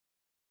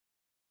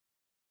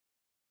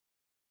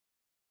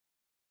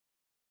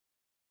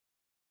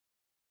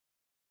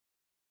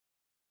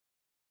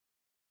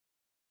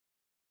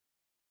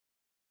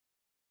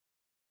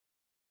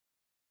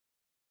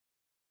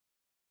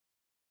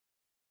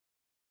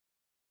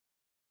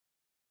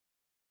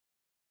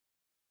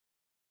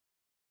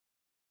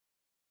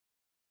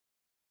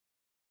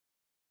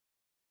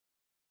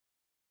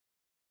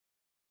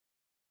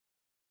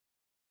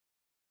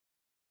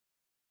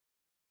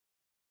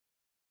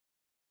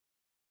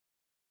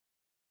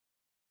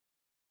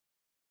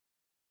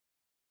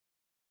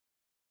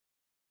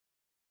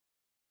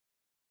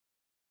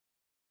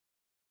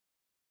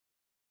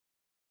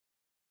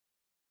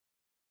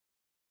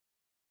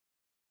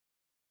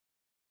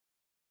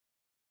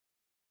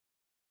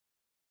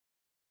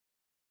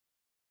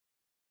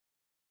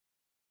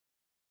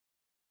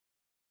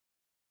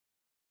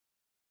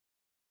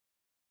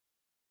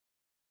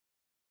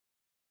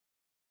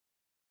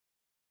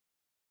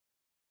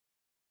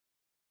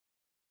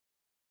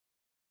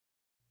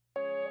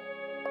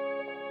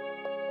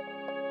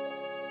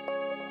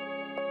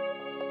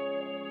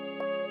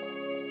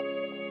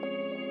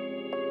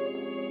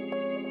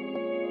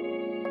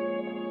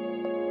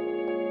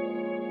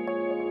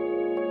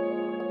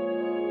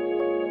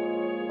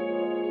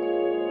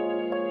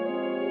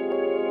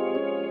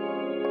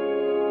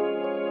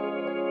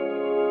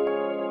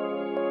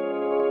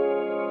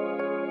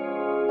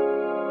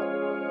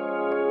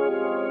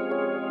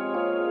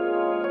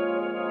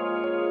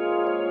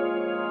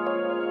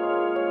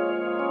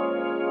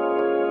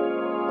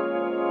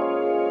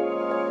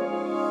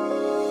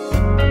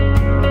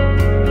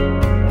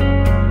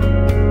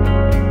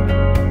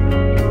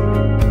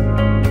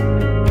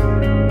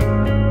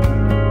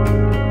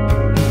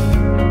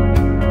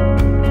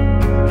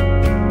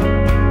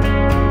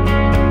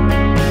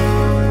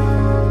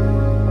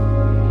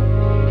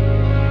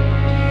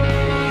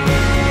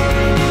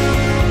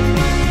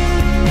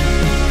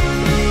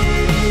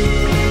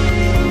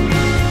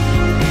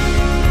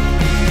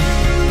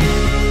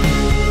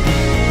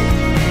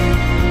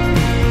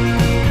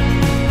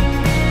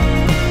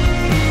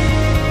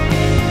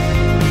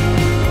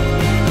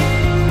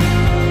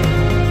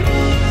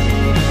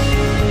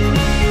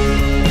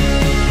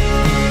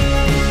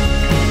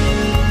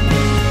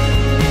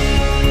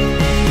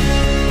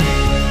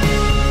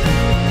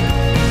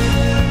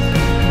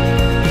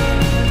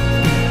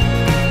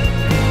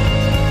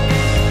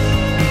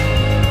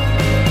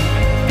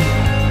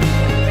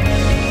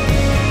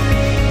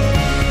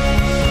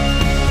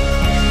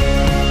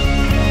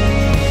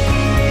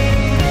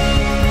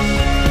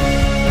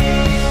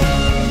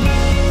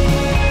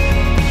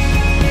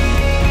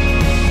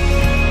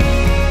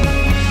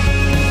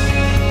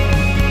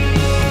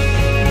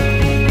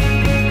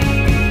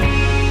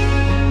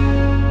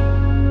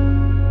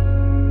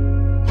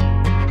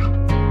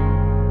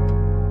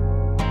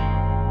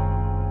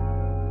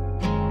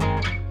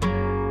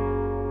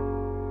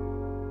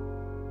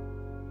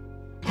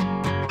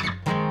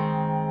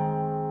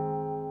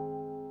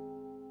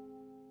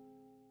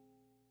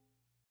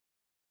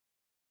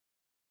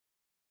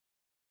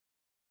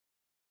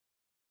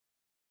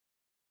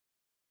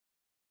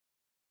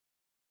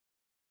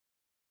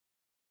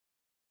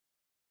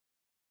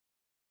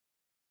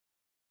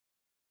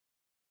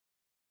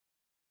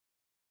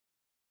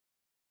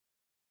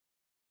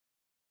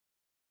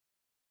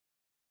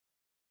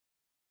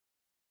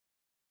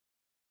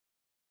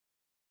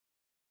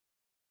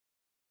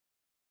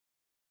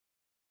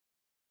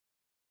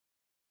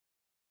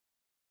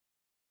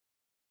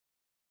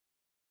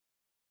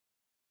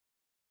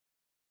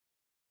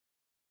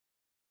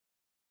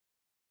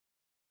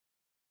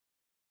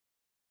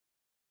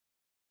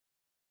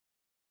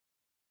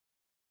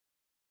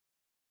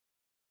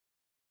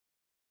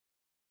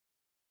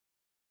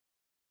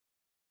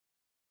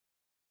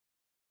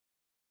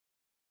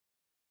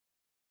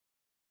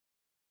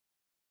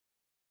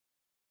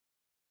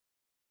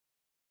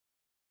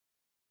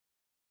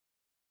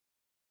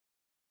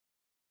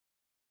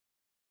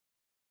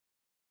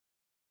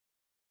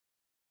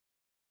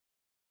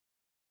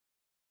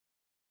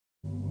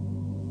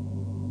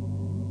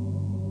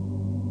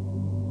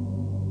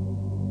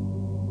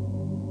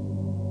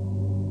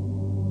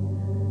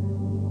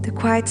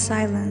quiet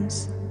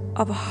silence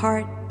of a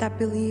heart that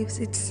believes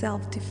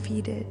itself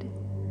defeated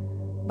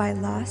by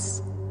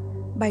loss,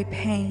 by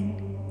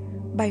pain,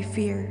 by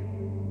fear.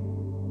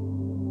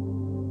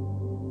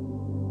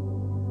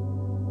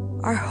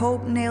 Our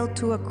hope nailed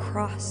to a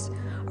cross,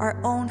 our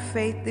own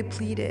faith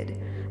depleted,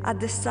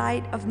 at the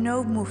sight of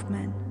no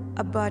movement,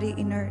 a body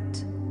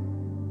inert.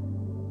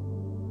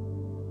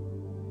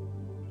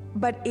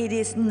 But it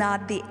is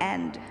not the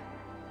end.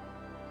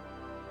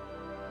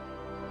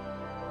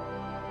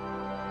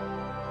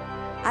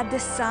 At the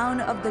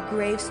sound of the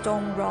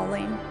gravestone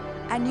rolling,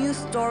 a new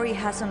story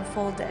has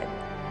unfolded.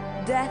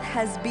 Death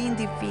has been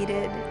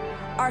defeated.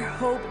 Our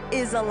hope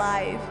is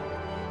alive.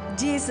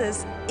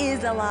 Jesus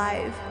is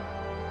alive.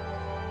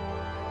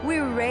 We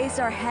raise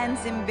our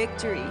hands in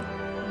victory.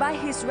 By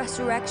his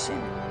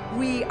resurrection,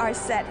 we are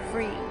set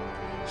free.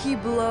 He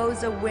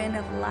blows a wind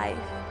of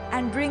life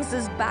and brings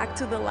us back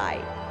to the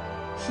light.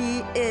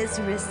 He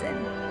is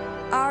risen.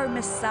 Our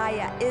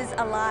Messiah is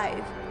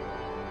alive.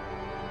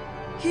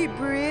 He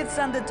breathes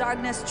and the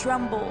darkness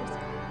trembles.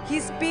 He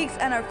speaks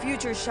and our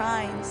future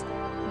shines.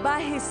 By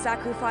his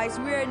sacrifice,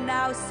 we are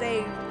now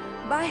saved.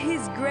 By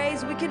his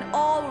grace, we can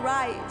all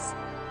rise.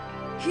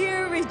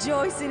 Here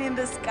rejoicing in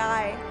the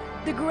sky,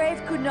 the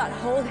grave could not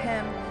hold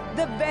him.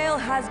 The veil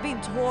has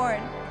been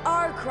torn.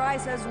 Our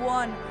Christ has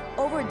won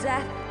over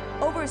death,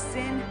 over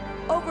sin,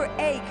 over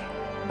ache.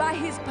 By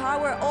his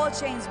power, all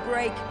chains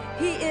break.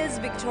 He is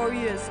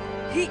victorious.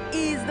 He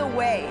is the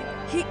way.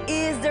 He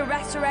is the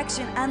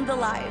resurrection and the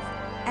life.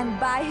 And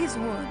by his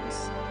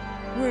wounds,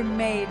 we're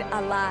made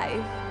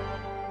alive.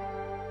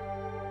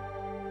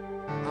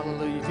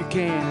 Hallelujah. If you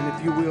can, and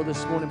if you will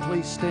this morning,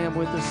 please stand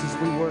with us as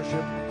we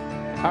worship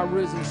our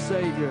risen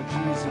Savior,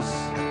 Jesus.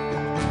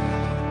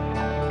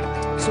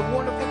 It's a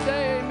wonderful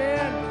day,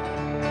 amen.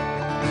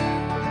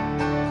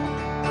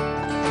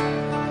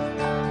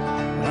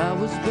 I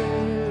was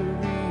buried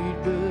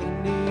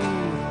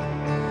beneath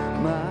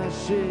my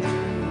shade.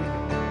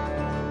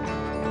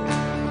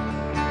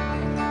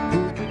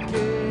 Who could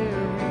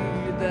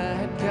carry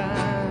that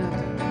kind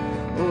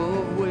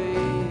of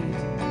weight?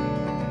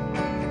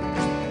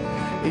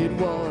 It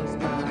was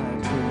my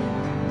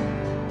dream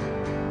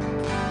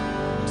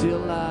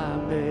till I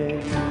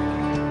met you.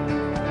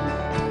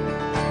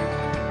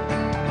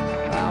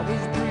 I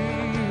was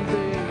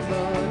breathing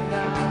but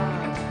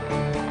not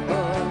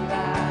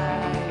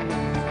alive.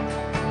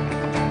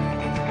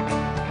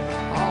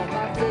 All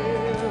my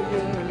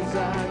failures I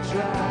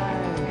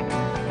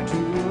tried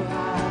to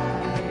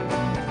hide.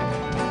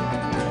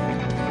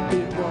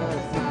 It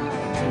was my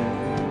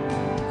dream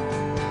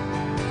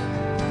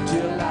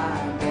till I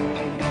met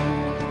you.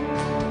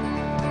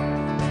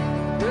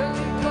 Well,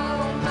 you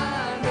called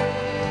my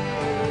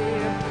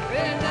name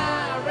and I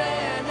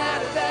ran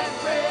out of that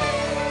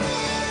grave.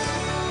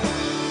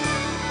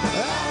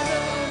 Out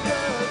of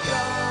the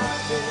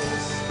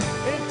darkness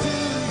into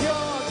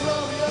your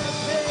glorious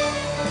day.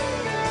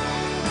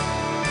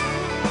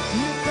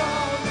 You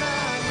called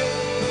my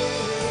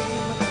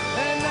name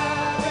and I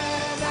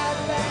ran out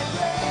of that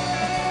grave.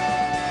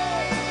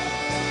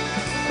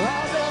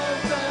 Out of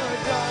the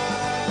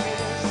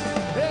darkness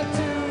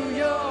into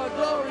your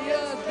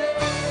glorious day.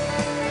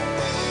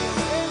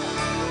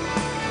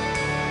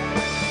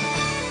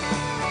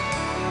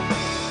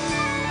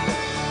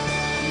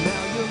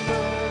 Now your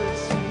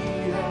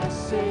mercy has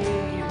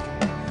saved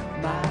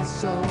my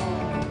soul.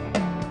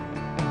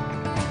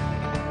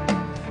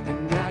 And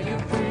now your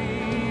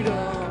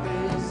freedom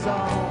is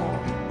all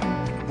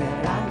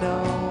that I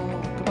know.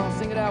 Come on,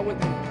 sing it out with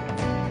me.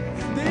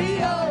 The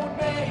old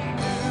man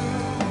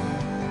knew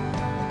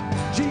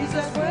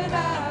Jesus when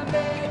I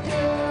met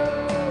you.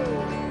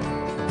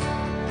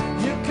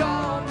 You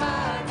called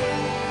my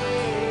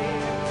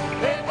name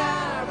and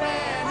I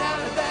ran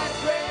out of that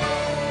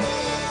grave.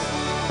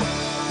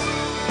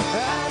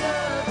 Out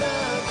of the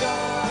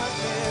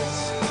darkness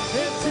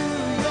into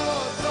your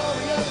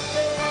glorious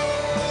day.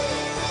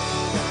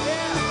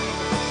 Yeah,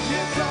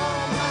 you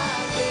called my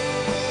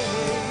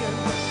name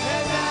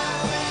and I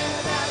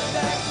ran out of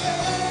that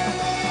grave.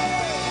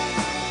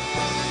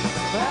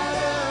 Out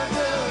of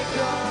the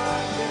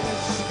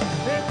darkness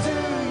into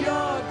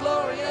your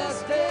glorious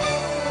day.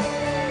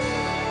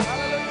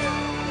 Hallelujah.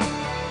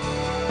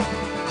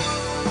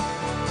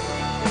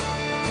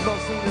 Come on,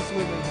 sing this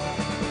with me.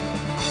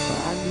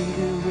 I need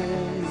a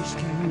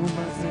rescue,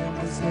 my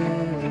family's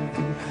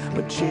heavy,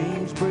 but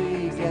chains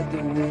break at the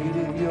weight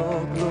of your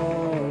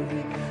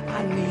glory. I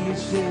need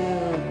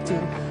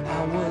shelter,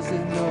 I was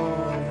an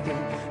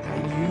orphan,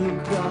 and you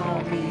call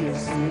me a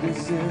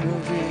citizen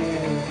of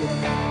heaven.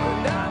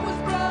 When I was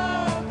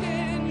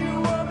broken, you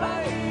were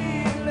my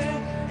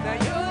healing. Now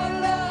your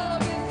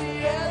love is the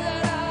air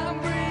that I'm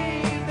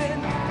breathing.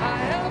 I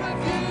have a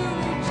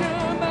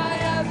future, my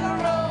eyes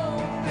are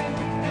open,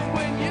 and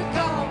when you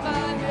call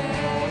my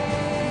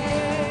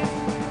name,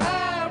 I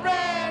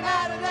ran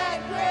out of that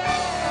grave.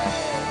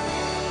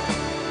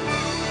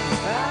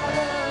 Out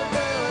of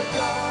the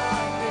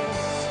darkness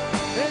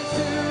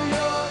into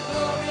your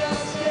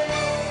glorious day.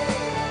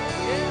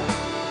 Yeah.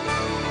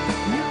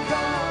 You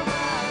call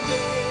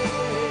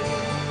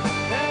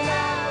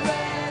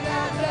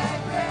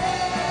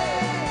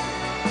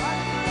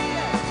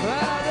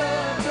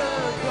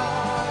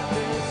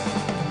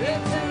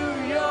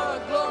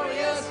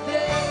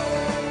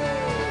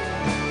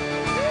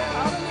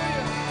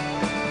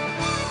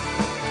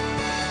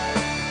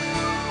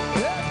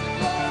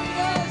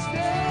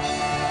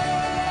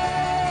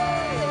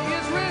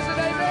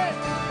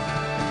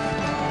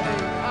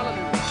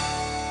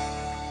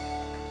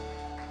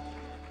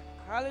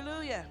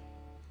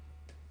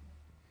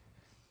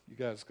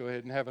guys go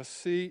ahead and have a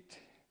seat.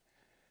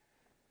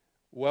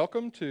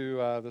 Welcome to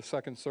the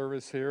second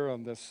service here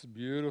on this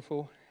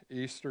beautiful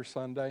Easter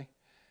Sunday.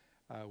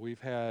 We've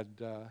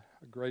had a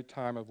great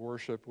time of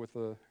worship with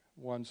the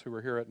ones who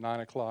were here at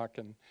 9 o'clock,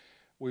 and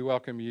we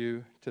welcome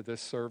you to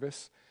this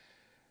service.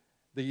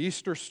 The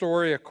Easter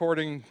story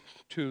according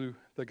to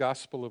the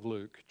Gospel of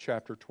Luke,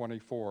 chapter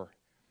 24.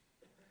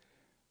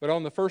 But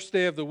on the first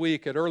day of the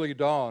week at early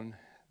dawn,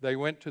 they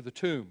went to the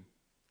tomb,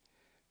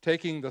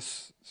 taking the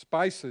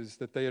spices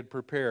that they had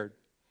prepared.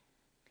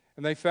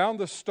 And they found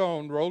the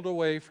stone rolled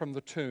away from the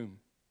tomb.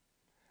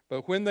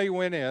 But when they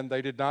went in,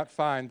 they did not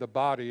find the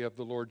body of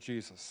the Lord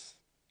Jesus.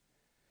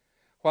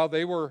 While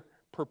they were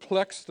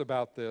perplexed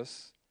about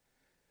this,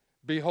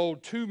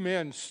 behold, two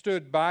men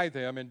stood by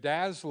them in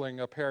dazzling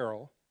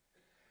apparel,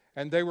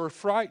 and they were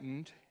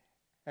frightened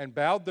and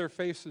bowed their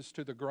faces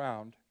to the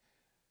ground.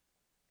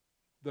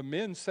 The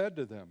men said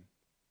to them,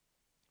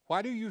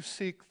 "Why do you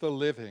seek the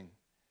living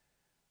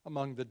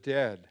among the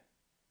dead?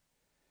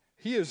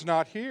 He is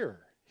not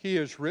here. He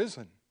is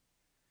risen.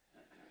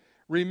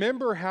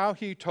 Remember how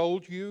he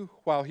told you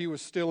while he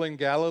was still in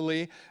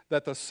Galilee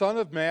that the Son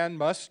of Man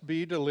must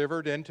be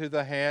delivered into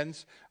the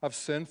hands of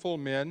sinful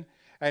men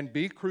and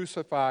be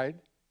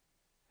crucified,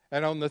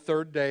 and on the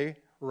third day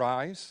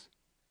rise?"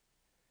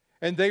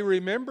 And they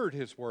remembered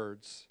his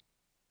words.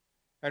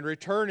 And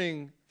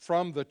returning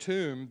from the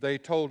tomb, they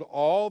told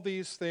all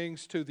these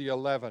things to the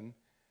 11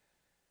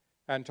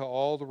 and to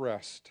all the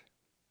rest.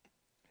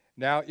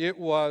 Now it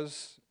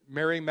was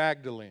Mary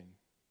Magdalene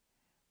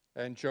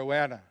and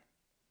Joanna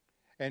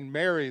and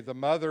Mary, the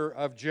mother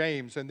of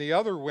James, and the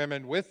other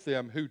women with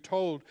them who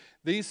told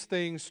these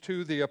things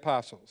to the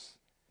apostles.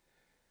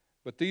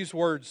 But these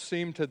words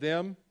seemed to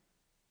them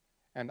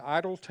an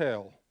idle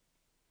tale,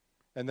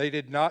 and they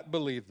did not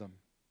believe them.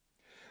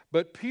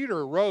 But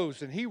Peter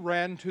rose and he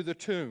ran to the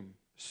tomb,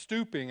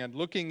 stooping and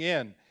looking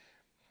in.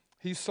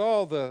 He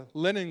saw the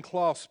linen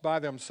cloths by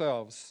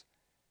themselves,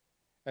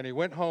 and he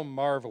went home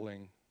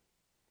marveling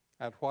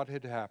at what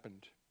had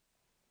happened.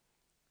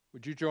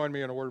 Would you join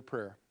me in a word of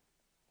prayer?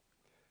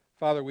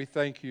 Father, we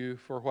thank you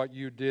for what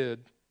you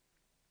did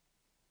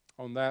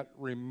on that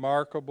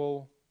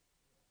remarkable,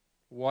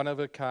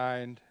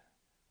 one-of-a-kind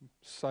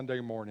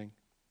Sunday morning.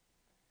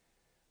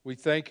 We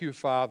thank you,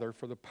 Father,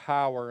 for the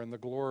power and the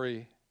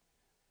glory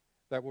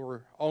that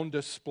were on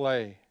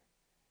display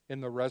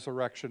in the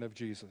resurrection of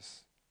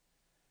Jesus.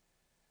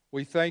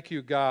 We thank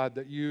you, God,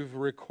 that you've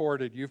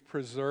recorded, you've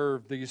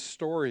preserved these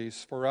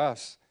stories for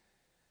us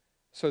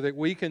so that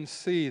we can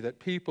see that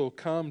people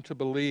come to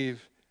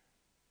believe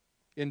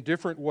in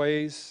different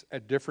ways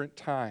at different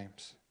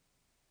times.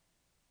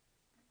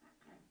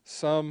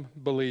 Some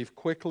believe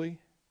quickly.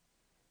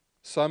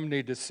 Some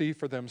need to see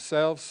for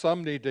themselves.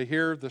 Some need to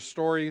hear the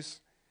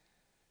stories.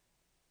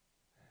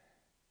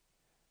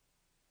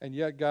 And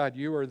yet, God,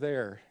 you are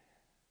there,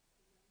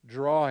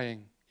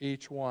 drawing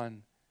each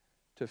one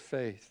to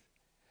faith.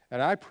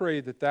 And I pray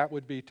that that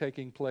would be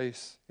taking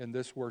place in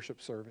this worship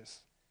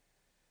service.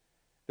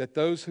 That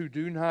those who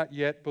do not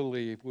yet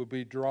believe will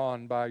be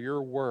drawn by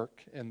your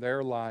work in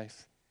their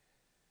life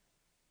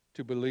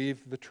to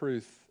believe the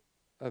truth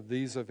of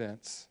these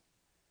events.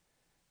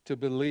 To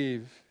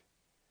believe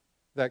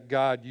that,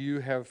 God, you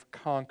have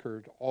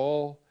conquered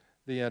all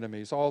the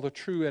enemies, all the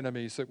true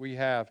enemies that we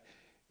have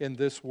in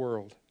this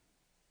world.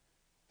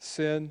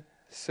 Sin,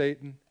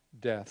 Satan,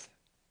 death.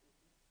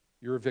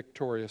 You're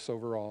victorious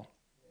over all.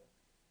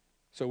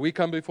 So we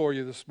come before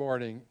you this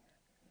morning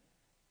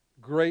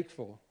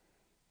grateful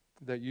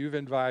that you've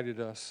invited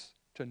us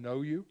to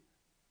know you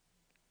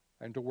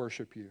and to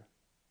worship you.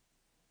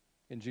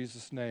 In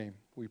Jesus' name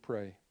we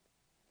pray.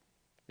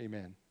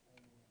 Amen.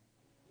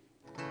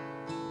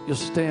 You'll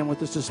stand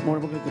with us this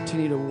morning. We're going to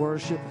continue to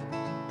worship.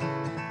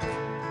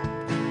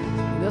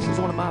 And this is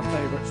one of my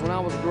favorites when I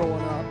was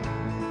growing up.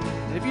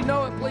 And if you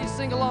know it, please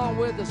sing along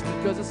with us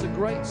because it's a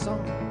great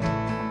song.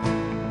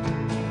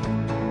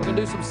 We're going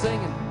to do some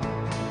singing.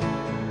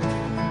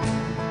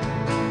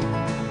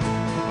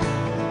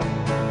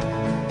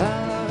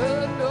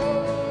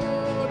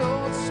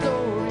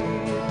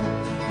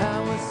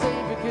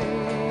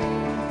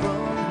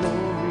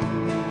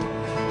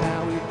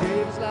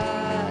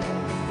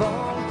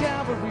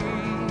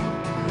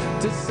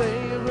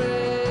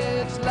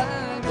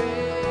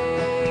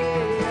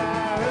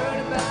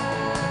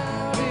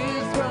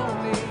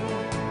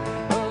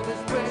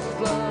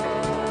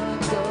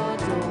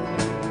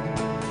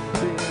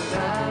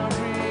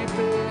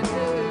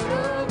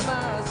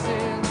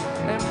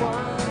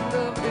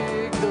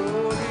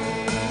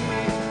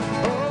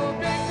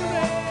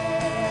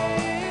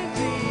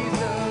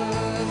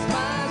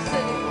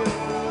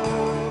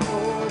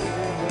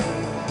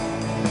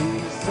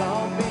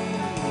 Saw me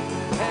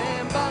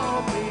and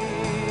bought me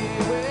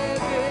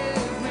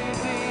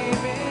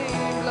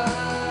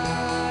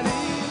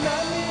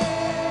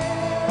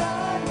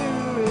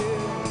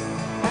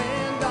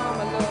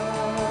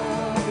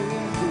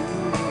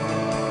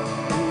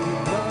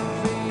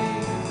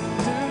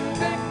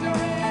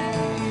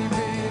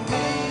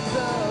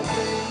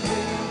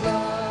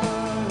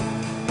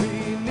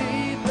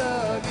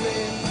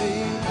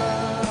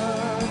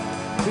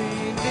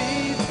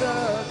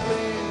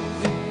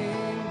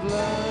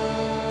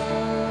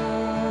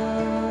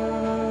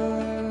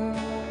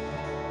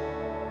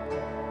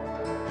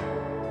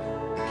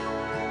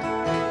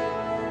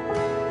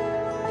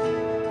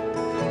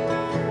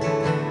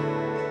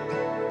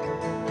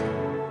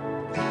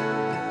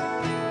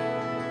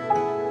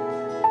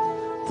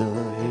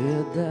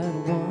that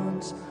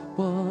once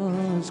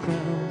was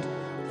crowned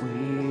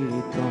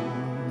with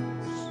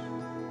thorns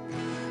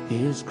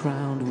is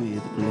crowned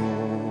with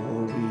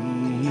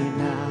glory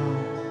now.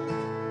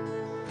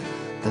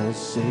 The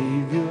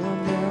Savior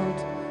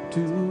knelt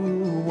to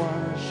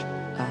wash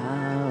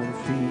our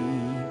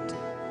feet.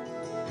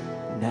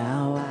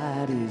 Now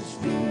at his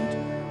feet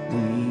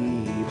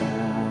we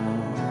bow.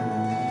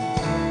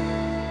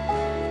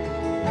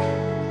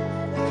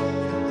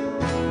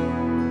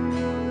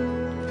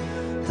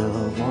 The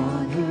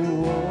one who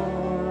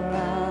wore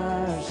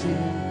our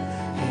sin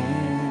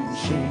and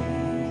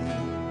shame,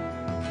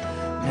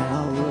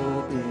 now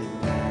robed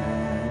in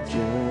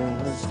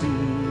majesty.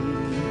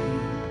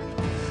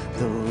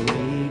 The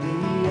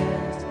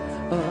radiance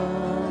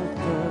of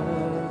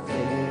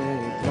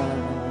perfect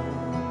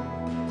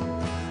love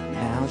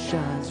now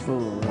shines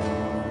for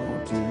all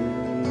to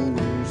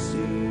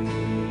see.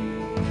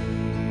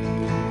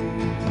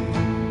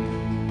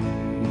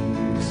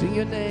 Sing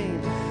your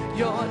name,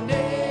 your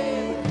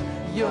name,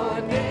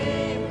 your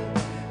name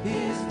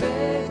is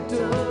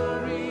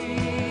victory.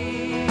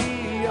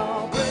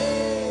 Your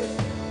praise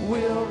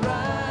will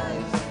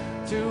rise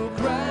to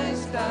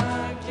Christ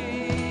our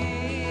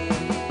King.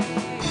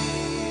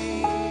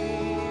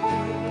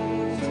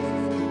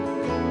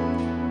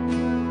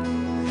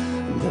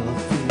 The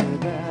fear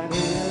that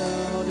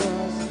held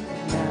us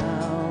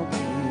now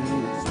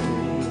gives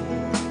way.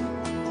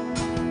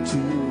 To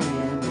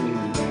him we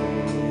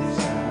raise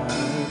our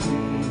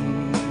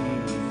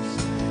peace.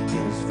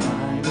 His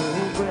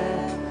final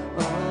breath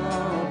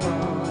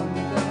upon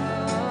the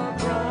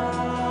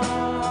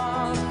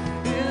cross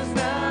is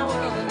now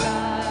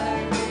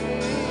alive in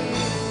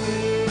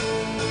me.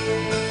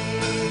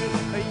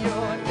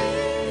 Your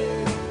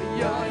name,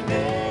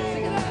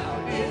 sing it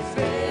out, is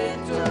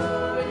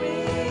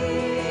victory.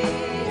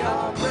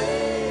 Your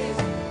praise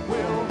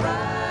will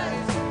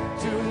rise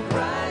to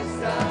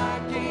Christ our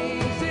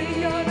King. Sing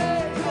your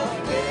name,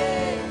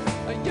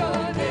 your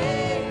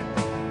name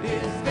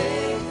is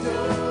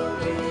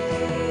victory.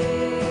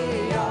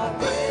 Your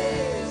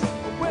praise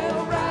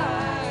will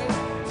rise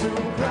to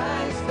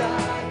Christ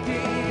our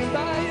King.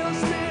 By your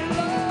Spirit,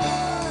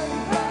 Lord,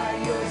 by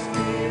your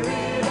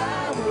Spirit I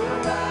will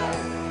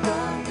rise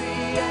from the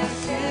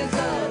ashes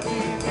of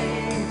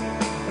defeat.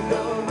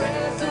 The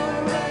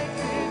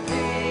resurrected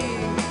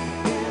King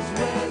is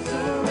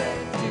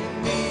resurrected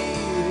me.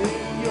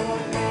 In your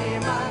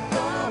name I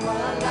come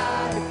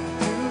alive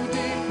to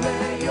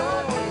declare your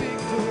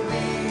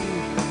victory.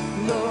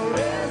 The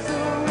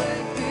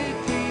resurrected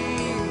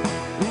King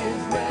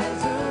is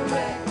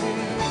resurrected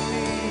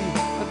me.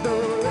 The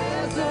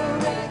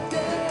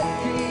resurrected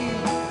King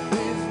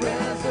is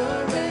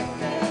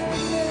resurrected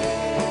me.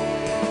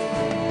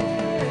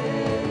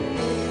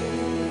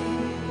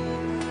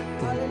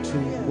 The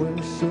two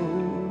where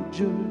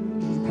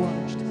soldiers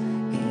watched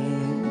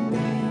in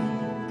vain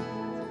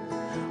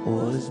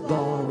was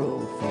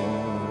borrowed for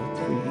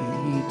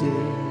 3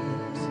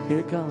 days. Here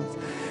it comes.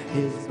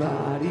 His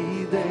body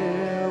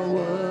there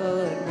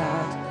would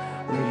not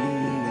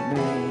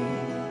remain,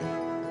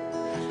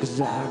 'cause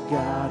our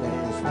God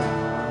has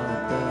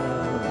rocked the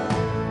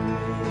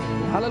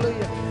grave.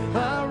 Hallelujah.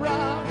 Our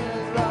rock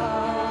has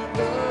rocked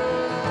the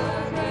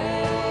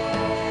grave.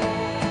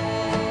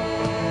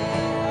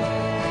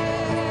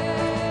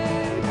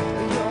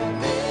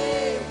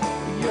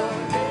 Your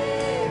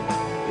name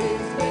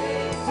is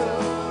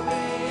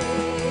victory.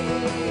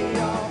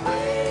 Your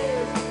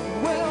praise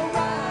will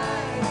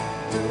rise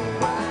to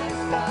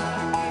Christ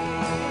our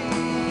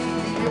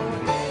King. Your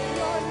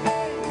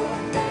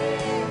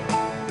name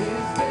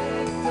is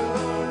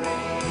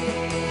victory.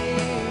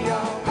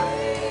 Your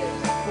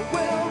praise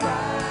will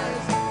rise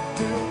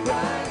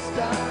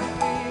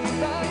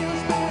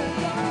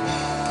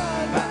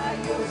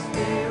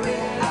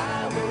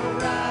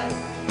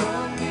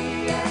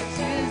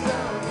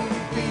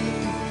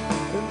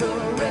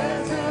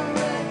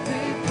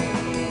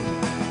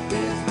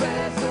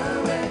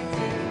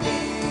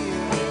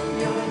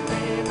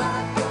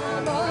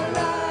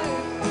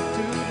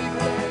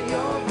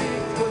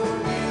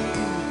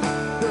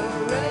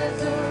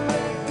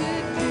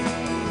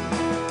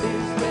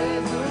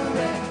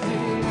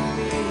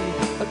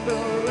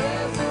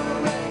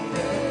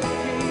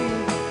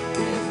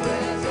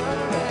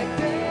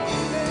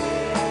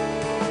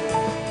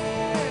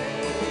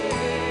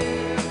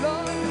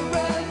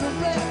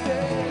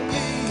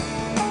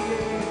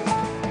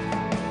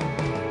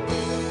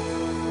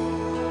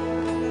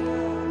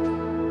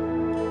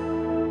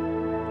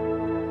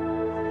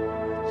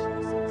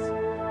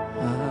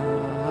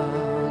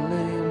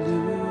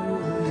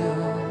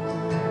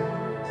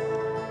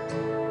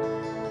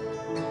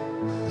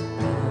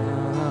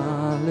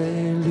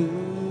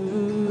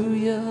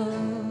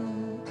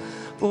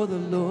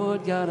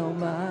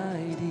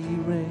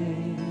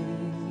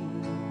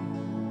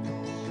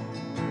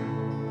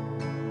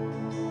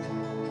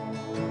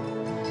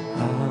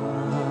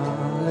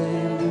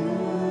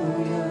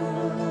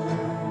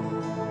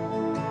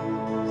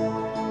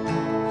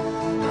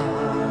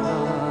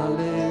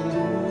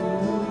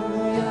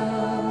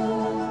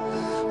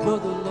for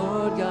the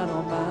Lord God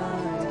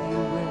Almighty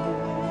reigns.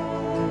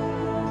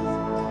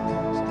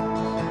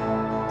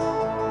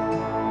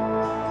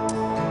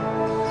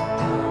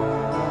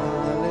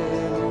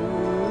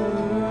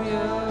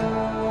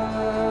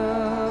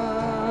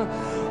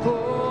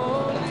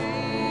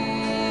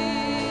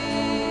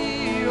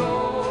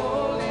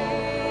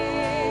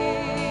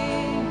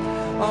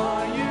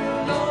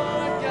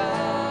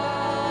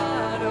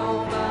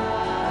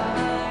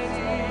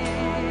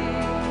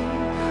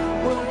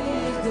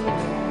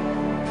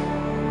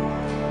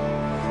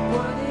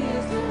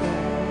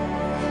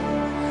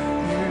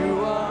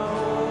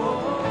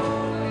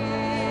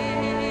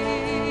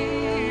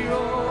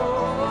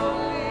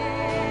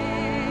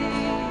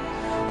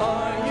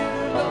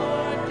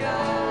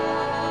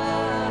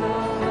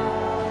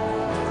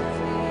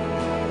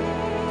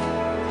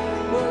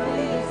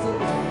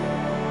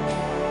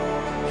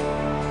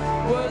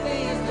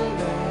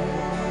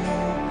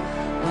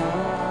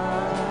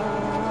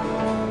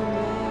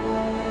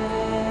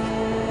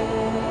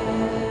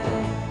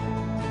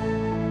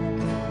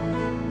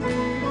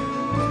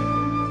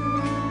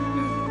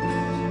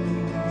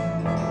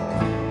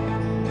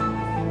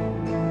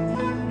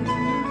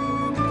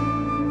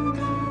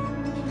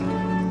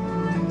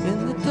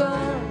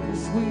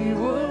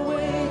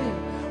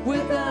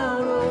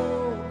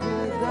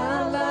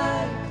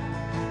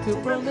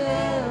 From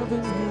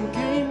heaven you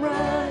came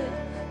right.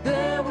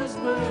 There was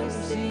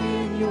mercy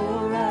in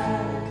your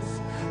eyes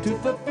to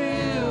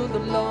fulfill the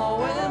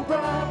law and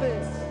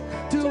prophets.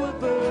 To a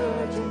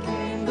virgin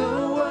came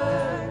the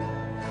word,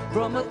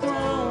 from a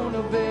throne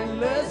of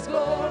endless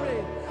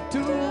glory to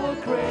a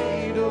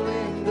cradle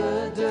in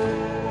the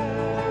dirt.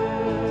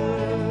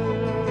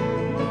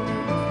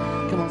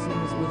 Come on, sing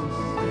this with us.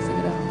 Sing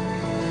it out.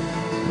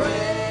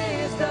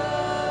 Praise the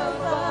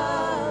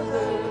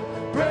Father,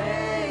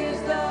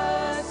 praise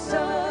the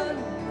Son,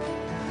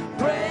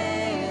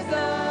 praise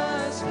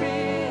the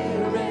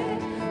Spirit,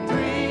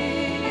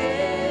 three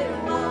in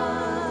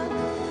one.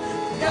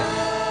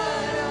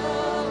 God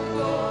of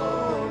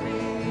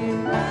glory,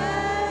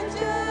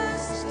 majesty,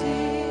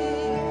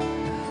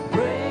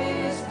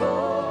 praise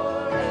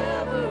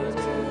forever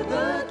to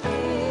the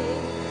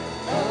King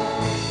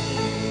of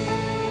Kings.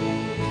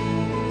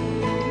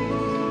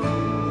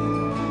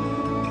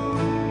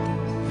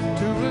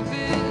 To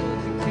reveal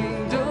the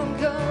kingdom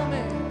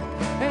coming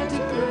and to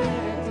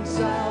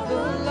reconcile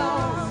the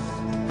lost,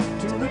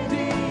 to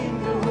redeem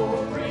the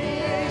whole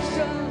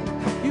creation.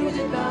 You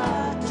did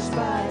not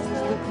despise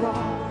the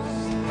cross,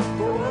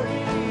 for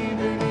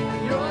even in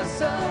your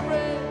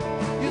suffering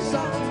you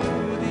saw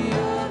through the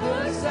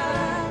other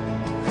side,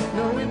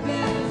 knowing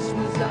this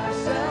was our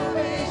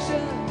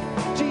salvation.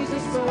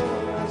 Jesus, for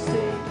our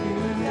sake you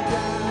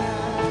died.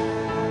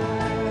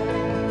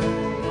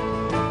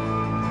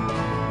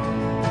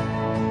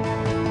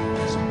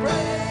 So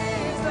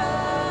praise the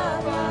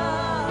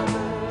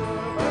Father,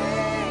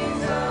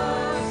 praise the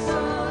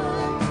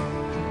Son,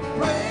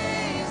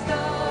 praise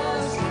the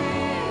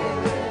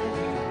Spirit,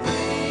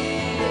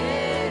 three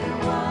in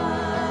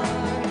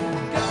one.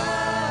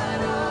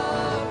 God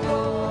of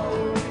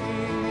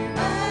glory,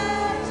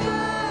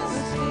 majesty,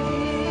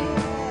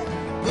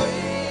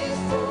 praise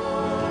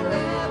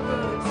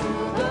forever to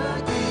the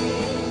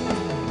King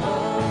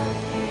of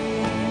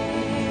Kings.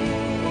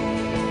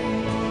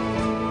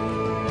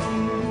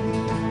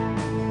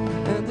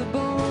 And the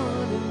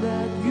morning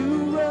that you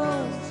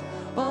rose,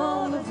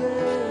 all of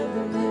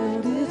heaven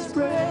and its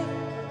praise.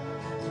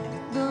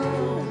 No,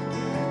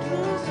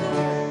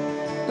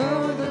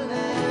 the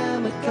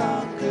Lamb had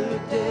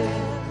conquered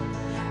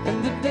death, and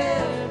the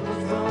dead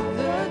was from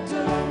their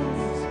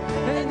tombs,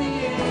 and the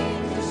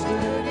angels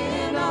stood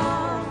in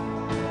awe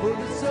for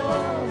the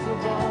souls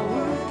of all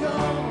who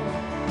come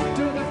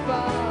to the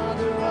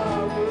Father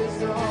always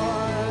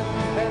on.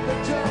 And the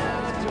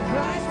just of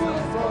Christ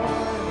was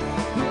born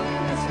in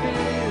the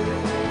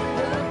Spirit and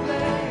the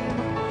flame.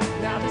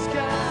 Now the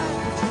sky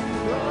is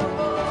true of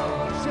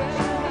all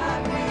shall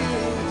not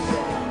kneel,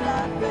 shall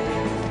not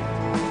fade.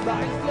 By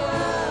His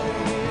blood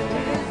and in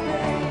His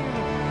name,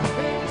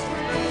 and it's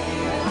free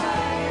and I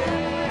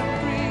am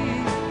free.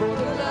 For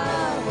the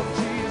love of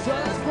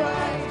Jesus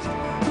Christ,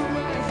 who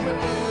has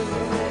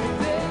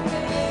resurrected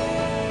me.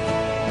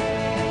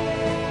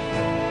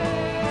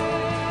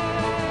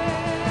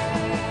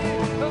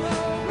 Oh,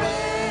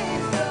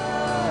 praise the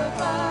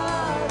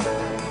Father,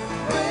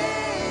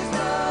 praise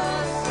the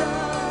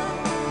Son,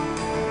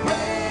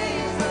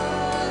 praise the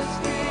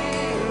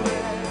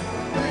Spirit,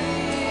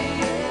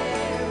 three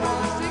in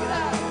one. Sing it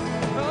out.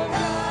 Oh,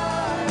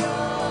 God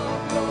of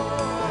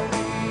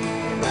glory,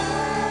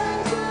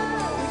 majesty,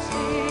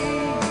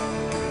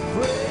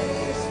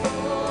 praise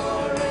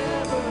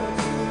forever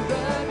to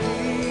the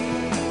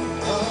King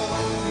of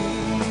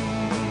Kings.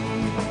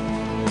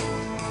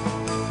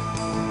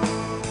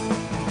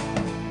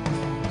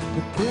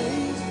 The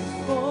praise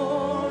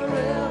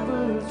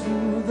forever to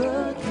the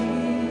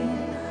King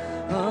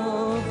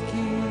of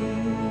Kings.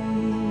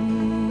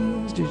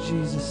 Dear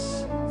Jesus,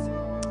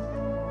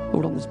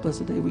 Lord, on this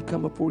blessed day we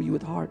come before you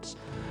with hearts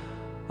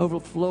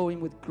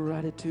overflowing with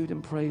gratitude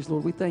and praise,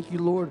 Lord. We thank you,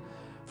 Lord,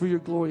 for your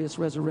glorious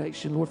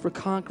resurrection, Lord, for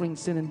conquering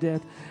sin and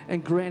death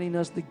and granting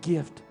us the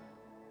gift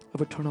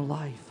of eternal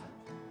life.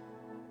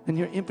 In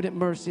your infinite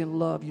mercy and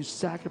love, you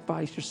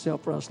sacrificed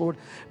yourself for us, Lord,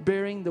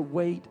 bearing the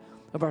weight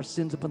of our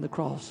sins upon the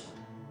cross.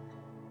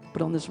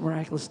 But on this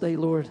miraculous day,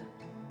 Lord,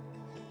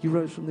 you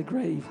rose from the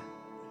grave,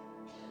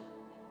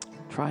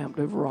 triumphed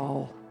over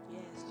all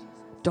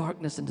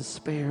darkness and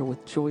despair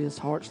with joyous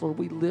hearts. Lord,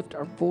 we lift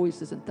our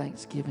voices in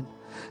thanksgiving,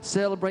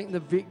 celebrating the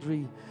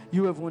victory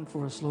you have won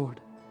for us, Lord.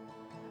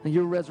 And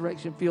your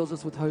resurrection fills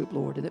us with hope,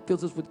 Lord, and it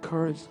fills us with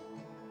courage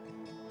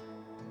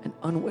and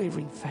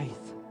unwavering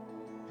faith.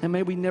 And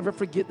may we never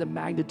forget the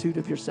magnitude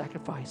of your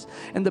sacrifice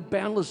and the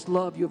boundless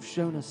love you have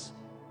shown us.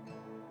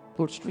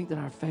 Lord, strengthen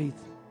our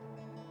faith.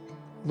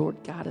 Lord,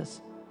 guide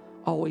us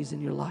always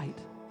in your light.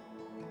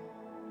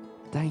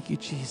 Thank you,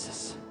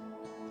 Jesus.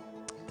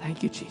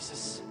 Thank you,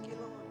 Jesus,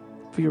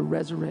 for your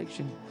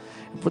resurrection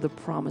and for the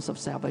promise of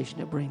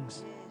salvation it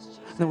brings.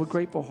 And with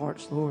grateful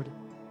hearts, Lord,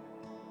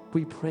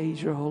 we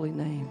praise your holy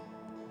name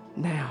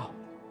now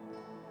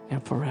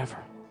and forever.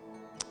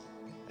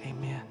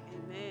 Amen.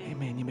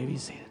 Amen. You may be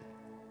seated.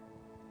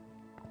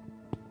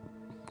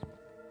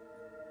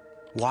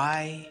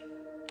 Why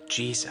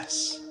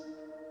Jesus?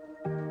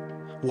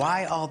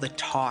 Why all the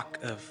talk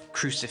of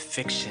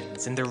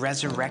crucifixions and the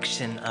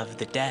resurrection of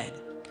the dead?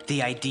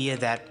 The idea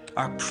that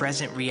our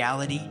present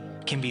reality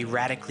can be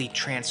radically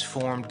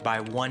transformed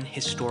by one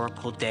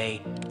historical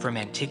day from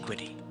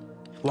antiquity.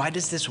 Why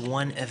does this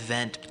one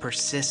event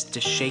persist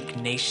to shake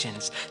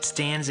nations,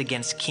 stands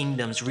against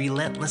kingdoms,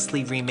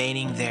 relentlessly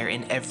remaining there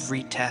in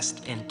every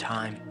test in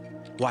time?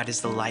 Why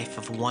does the life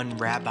of one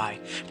rabbi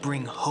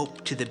bring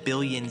hope to the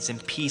billions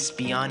and peace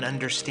beyond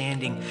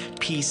understanding,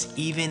 peace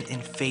even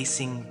in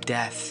facing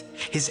death?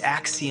 His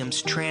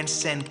axioms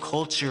transcend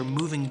culture,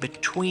 moving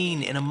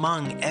between and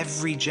among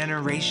every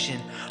generation,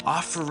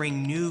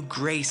 offering new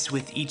grace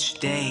with each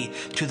day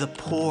to the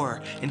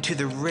poor and to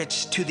the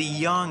rich, to the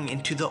young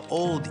and to the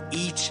old,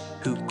 each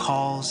who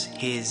calls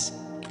his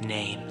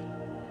name.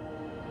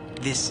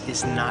 This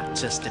is not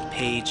just a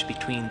page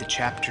between the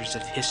chapters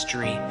of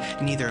history,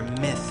 neither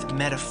myth,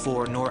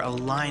 metaphor, nor a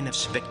line of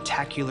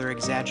spectacular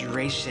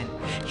exaggeration.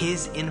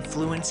 His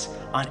influence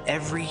on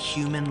every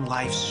human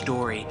life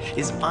story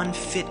is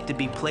unfit to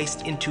be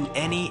placed into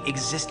any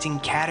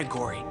existing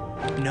category.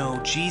 No,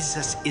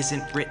 Jesus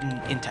isn't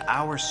written into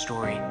our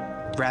story.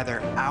 Rather,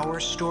 our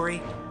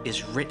story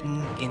is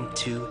written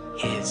into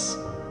his.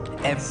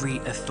 Every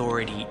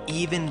authority,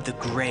 even the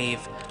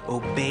grave,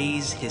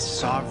 obeys his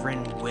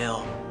sovereign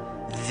will.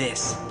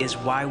 This is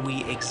why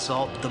we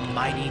exalt the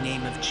mighty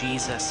name of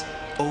Jesus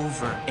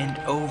over and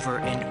over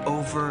and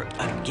over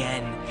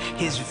again.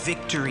 His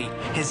victory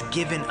has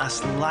given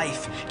us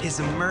life. His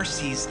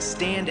mercies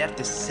stand at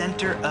the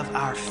center of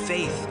our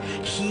faith.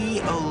 He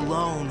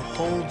alone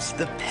holds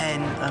the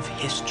pen of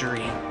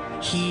history.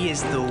 He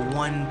is the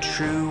one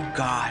true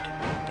God,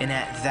 and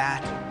at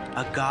that,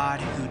 a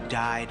God who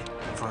died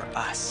for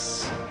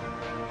us.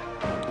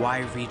 Why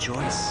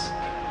rejoice?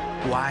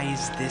 Why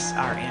is this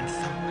our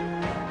anthem?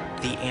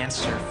 The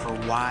answer for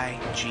why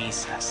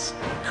Jesus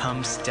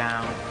comes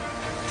down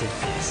to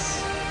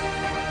this.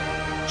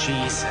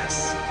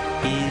 Jesus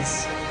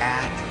is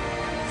at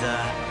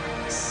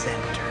the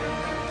center.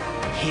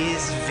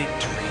 His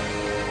victory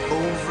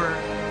over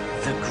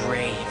the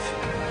grave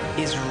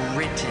is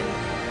written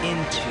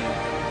into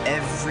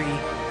every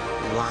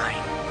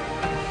line.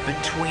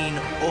 Between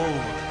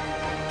old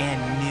and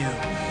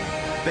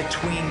new,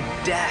 between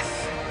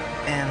death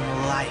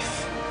and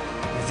life,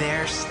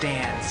 there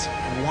stands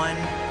one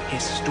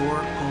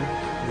historical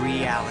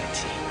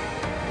reality,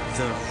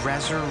 the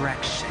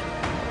resurrection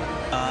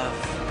of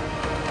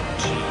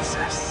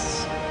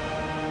Jesus.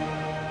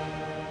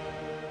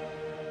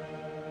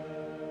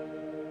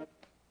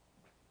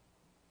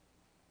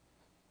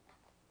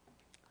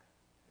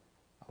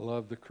 I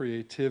love the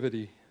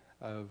creativity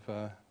of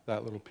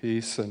that little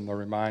piece and the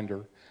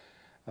reminder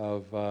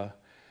of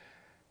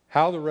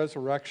how the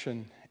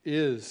resurrection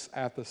is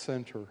at the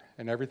center,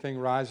 and everything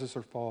rises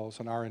or falls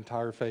in our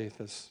entire faith,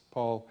 as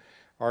Paul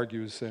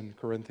argues in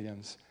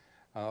Corinthians,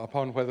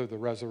 upon whether the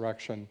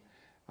resurrection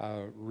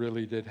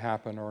really did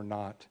happen or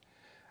not.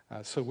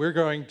 So we're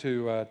going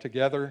to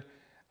together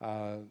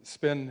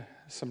spend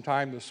some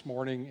time this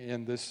morning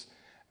in this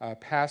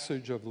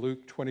passage of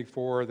Luke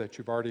 24 that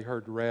you've already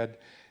heard read,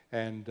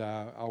 and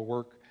I'll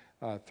work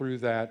through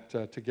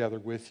that together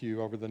with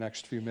you over the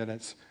next few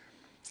minutes.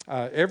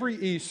 Every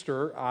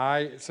Easter,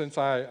 since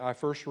I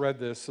first read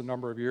this a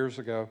number of years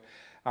ago,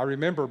 I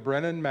remember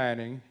Brennan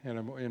Manning,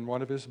 in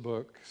one of his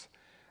books,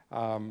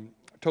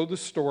 told the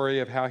story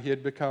of how he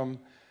had become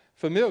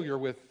familiar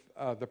with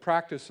the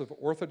practice of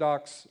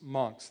Orthodox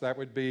monks. That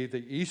would be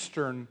the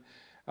Eastern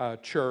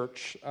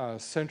church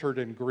centered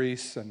in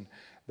Greece and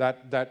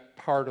that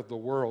part of the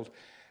world.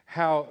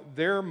 How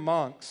their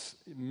monks,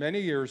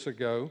 many years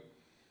ago,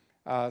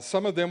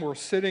 some of them were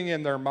sitting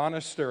in their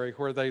monastery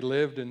where they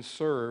lived and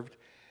served,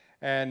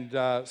 and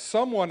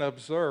someone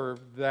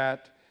observed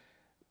that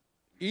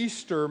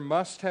Easter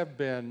must have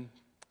been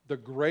the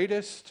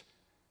greatest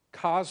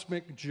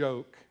cosmic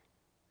joke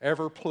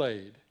ever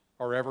played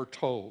or ever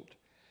told.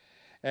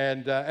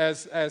 And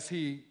as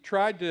he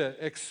tried to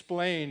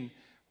explain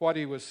what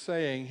he was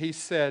saying, he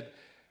said,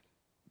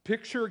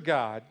 picture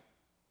God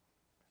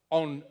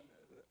on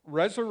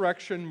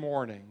resurrection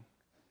morning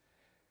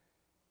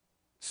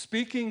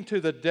speaking to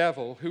the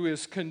devil, who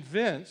is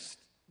convinced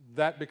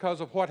that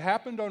because of what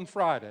happened on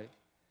Friday,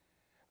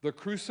 the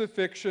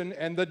crucifixion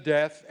and the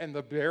death and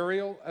the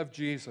burial of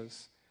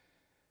Jesus,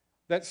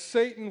 that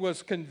Satan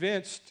was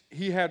convinced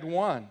he had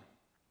won.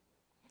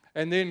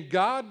 And then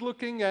God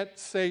looking at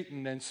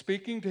Satan and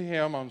speaking to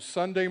him on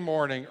Sunday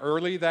morning,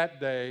 early that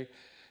day,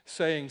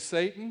 saying,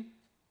 Satan,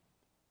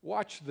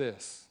 watch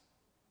this.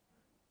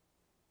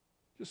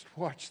 Just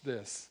watch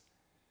this.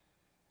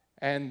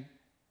 And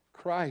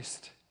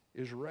Christ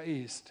is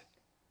raised.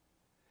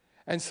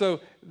 And so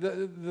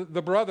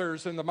the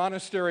brothers in the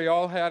monastery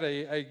all had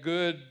a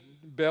good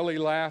belly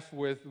laugh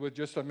with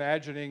just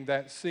imagining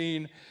that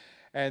scene.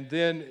 And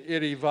then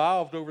it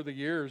evolved over the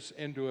years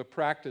into a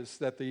practice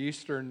that the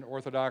Eastern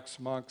Orthodox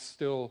monks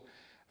still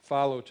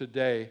follow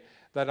today,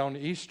 that on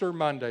Easter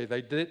Monday,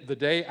 the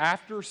day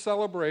after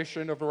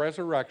celebration of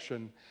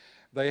resurrection,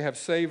 they have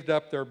saved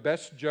up their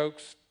best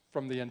jokes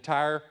from the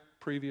entire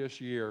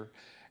previous year,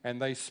 and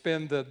they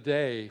spend the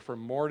day from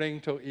morning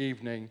till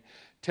evening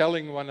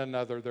telling one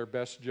another their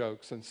best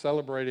jokes and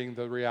celebrating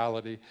the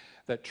reality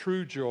that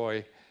true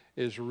joy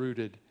is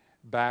rooted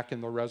back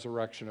in the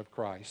resurrection of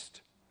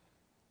Christ.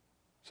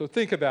 So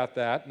think about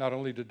that, not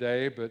only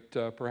today,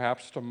 but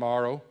perhaps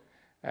tomorrow,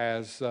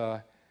 as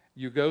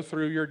you go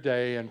through your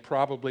day and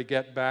probably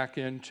get back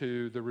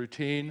into the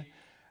routine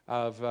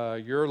of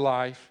your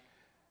life.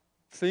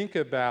 Think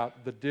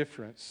about the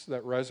difference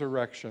that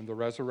resurrection, the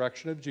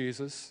resurrection of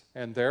Jesus,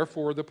 and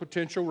therefore the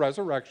potential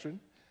resurrection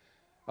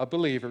of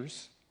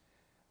believers,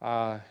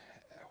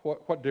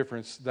 what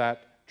difference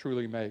that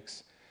truly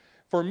makes.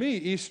 For me,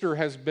 Easter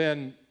has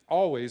been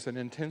always an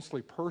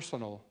intensely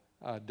personal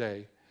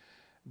day,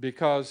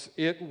 because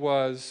it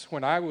was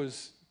when I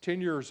was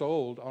 10 years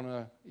old on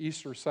an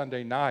Easter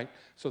Sunday night,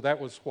 so that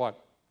was what,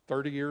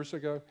 30 years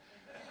ago?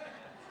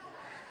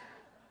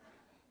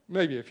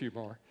 Maybe a few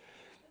more.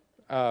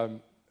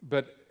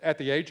 But at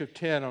the age of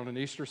 10 on an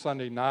Easter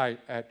Sunday night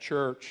at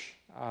church,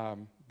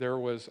 there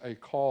was a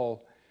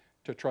call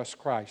to trust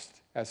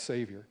Christ as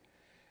Savior.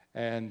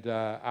 And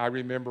I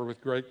remember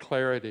with great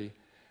clarity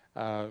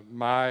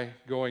my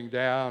going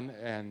down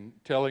and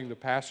telling the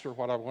pastor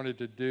what I wanted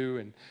to do,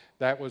 and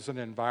that was an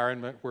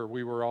environment where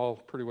we were all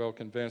pretty well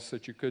convinced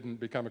that you couldn't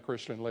become a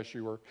Christian unless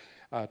you were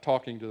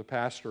talking to the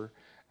pastor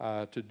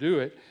to do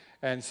it.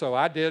 And so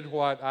I did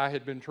what I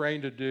had been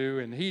trained to do,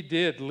 and he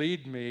did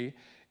lead me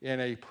in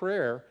a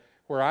prayer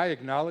where I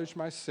acknowledged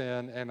my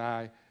sin and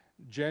I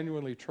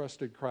genuinely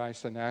trusted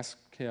Christ and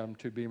asked him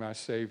to be my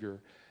Savior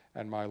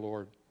and my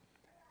Lord.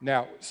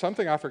 Now,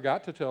 something I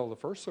forgot to tell the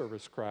first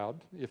service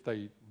crowd, if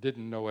they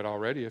didn't know it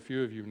already, a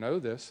few of you know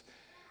this.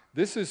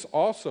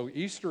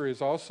 Easter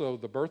is also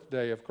the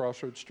birthday of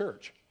Crossroads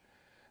Church.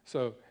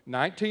 So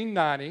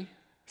 1990,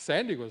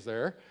 Sandy was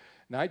there,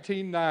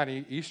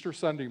 1990, Easter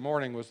Sunday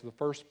morning was the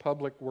first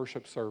public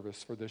worship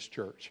service for this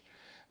church.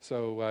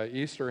 So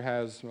Easter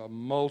has a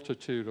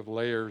multitude of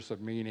layers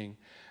of meaning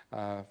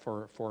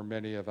for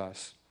many of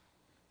us.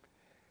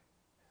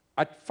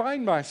 I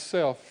find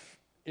myself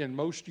in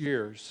most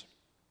years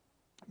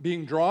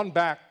being drawn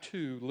back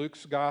to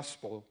Luke's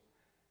gospel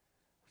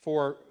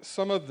for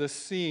some of the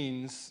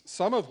scenes,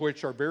 some of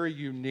which are very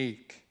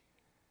unique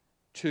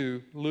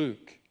to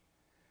Luke.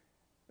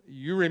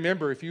 You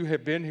remember, if you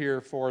have been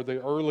here for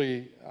the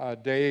early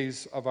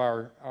days of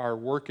our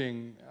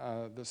working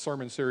the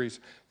sermon series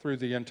through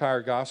the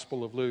entire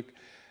Gospel of Luke,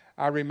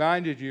 I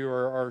reminded you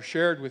or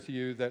shared with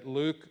you that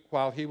Luke,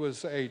 while he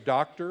was a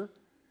doctor,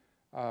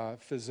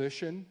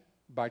 physician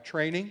by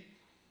training,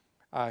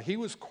 he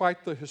was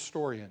quite the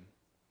historian.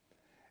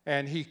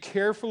 And he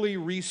carefully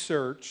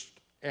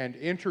researched and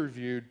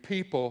interviewed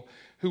people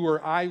who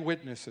were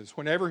eyewitnesses.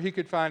 Whenever he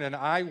could find an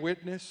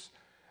eyewitness,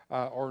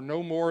 or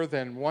no more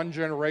than one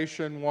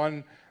generation,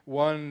 one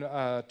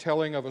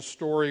telling of a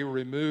story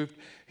removed,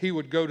 he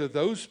would go to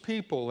those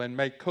people and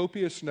make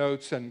copious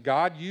notes, and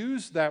God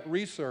used that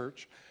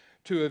research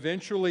to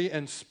eventually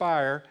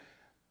inspire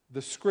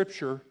the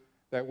scripture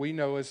that we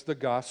know as the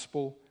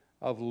Gospel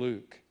of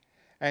Luke.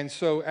 And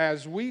so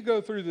as we go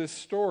through this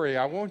story,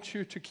 I want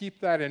you to keep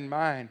that in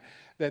mind,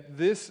 that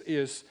this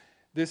is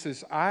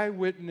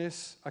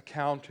eyewitness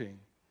accounting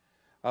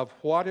of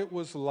what it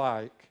was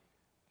like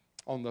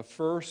on the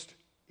first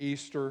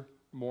Easter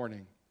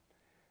morning.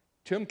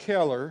 Tim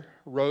Keller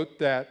wrote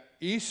that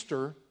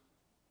Easter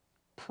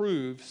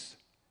proves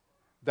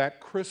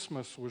that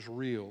Christmas was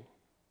real.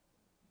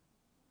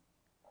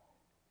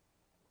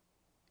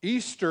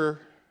 Easter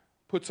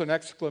puts an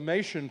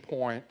exclamation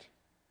point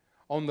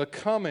on the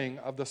coming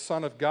of the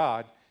Son of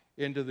God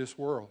into this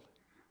world.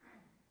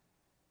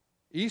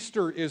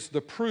 Easter is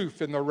the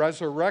proof in the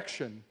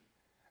resurrection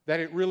that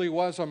it really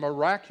was a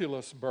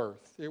miraculous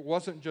birth. It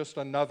wasn't just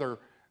another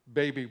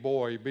baby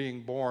boy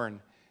being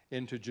born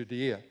into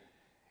Judea.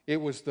 It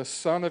was the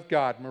Son of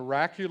God,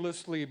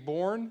 miraculously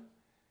born,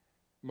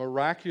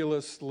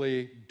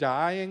 miraculously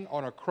dying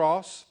on a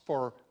cross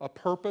for a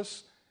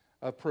purpose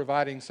of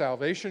providing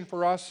salvation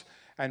for us,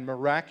 and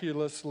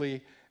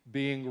miraculously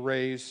being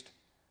raised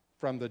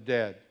from the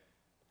dead.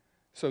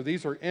 So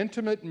these are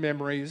intimate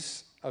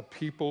memories of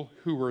people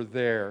who were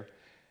there.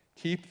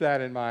 Keep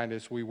that in mind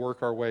as we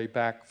work our way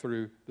back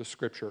through the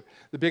Scripture.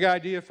 The big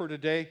idea for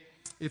today,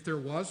 if there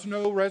was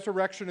no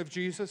resurrection of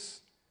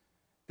Jesus,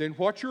 then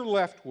what you're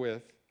left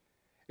with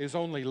is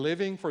only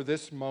living for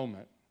this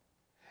moment.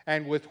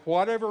 And with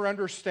whatever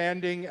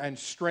understanding and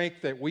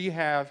strength that we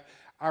have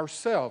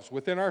ourselves,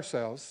 within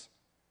ourselves,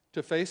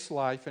 to face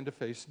life and to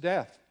face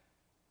death.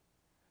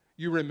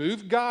 You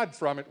remove God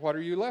from it, what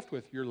are you left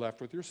with? You're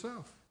left with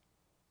yourself.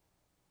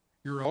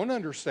 Your own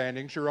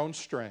understandings, your own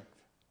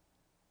strength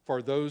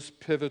for those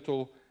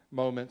pivotal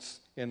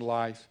moments in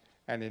life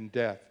and in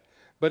death.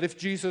 But if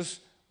Jesus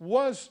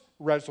was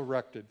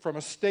resurrected from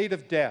a state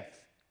of death,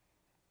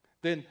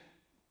 then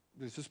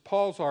this is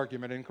Paul's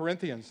argument in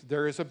Corinthians.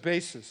 There is a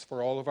basis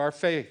for all of our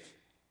faith.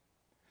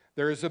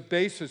 There is a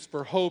basis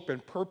for hope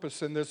and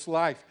purpose in this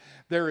life.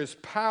 There is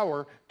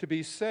power to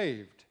be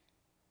saved.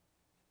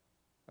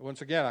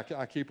 Once again,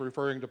 I keep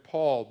referring to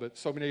Paul, but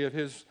so many of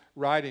his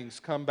writings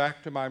come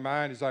back to my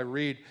mind as I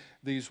read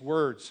these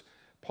words.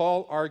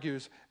 Paul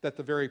argues that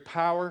the very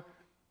power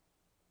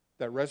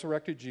that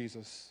resurrected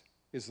Jesus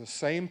is the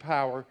same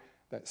power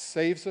that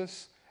saves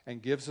us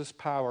and gives us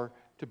power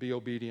to be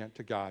obedient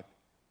to God.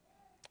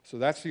 So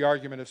that's the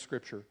argument of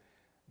Scripture,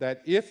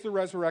 that if the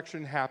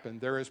resurrection happened,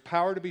 there is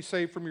power to be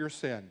saved from your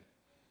sin.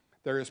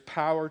 There is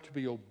power to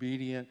be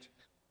obedient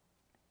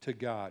to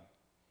God.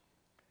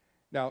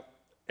 Now,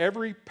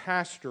 every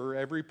pastor,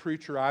 every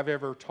preacher I've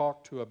ever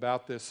talked to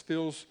about this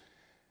feels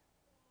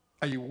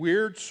a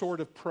weird sort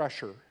of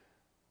pressure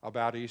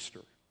about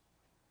Easter.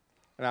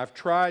 And I've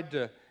tried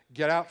to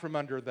get out from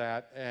under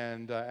that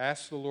and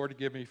ask the Lord to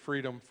give me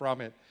freedom from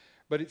it.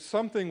 But it's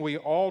something we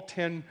all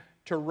tend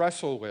to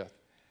wrestle with.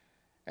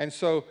 And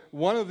so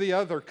one of the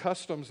other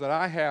customs that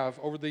I have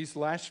over these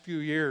last few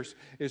years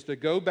is to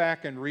go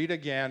back and read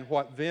again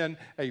what then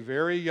a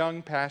very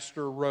young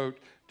pastor wrote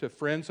to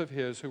friends of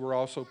his who were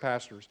also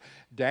pastors.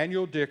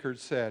 Daniel Dickard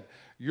said,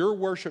 your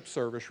worship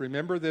service,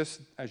 remember this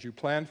as you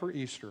plan for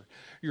Easter,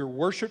 your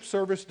worship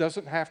service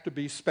doesn't have to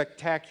be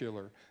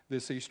spectacular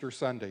this Easter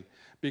Sunday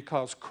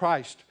because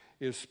Christ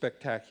is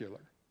spectacular.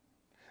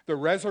 The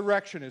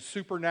resurrection is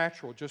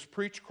supernatural. Just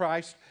preach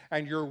Christ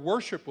and your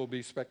worship will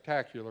be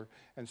spectacular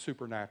and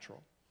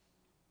supernatural.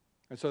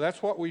 And so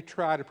that's what we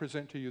try to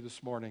present to you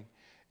this morning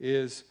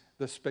is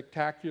the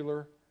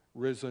spectacular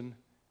risen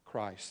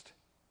Christ,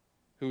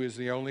 who is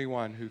the only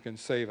one who can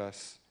save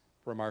us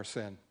from our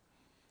sin.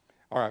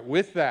 All right,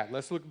 with that,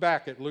 let's look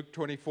back at Luke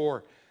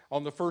 24.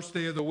 On the first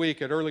day of the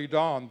week at early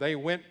dawn, they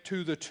went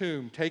to the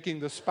tomb, taking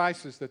the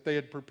spices that they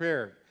had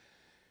prepared.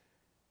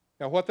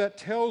 Now, what that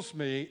tells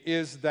me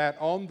is that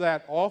on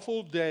that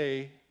awful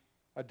day,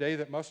 a day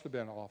that must have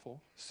been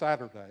awful,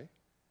 Saturday,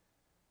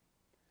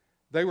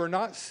 they were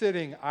not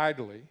sitting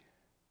idly,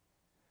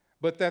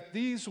 but that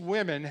these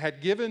women had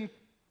given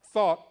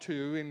thought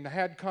to and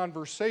had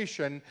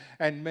conversation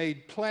and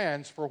made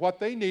plans for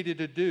what they needed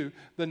to do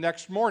the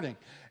next morning.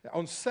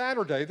 On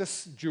Saturday,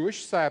 this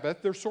Jewish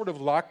Sabbath, they're sort of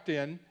locked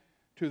in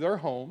to their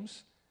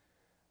homes.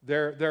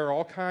 There are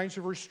all kinds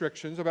of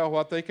restrictions about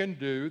what they can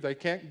do. They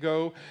can't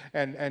go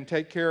and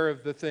take care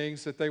of the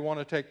things that they want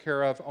to take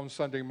care of on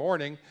Sunday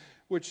morning,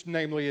 which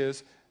namely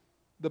is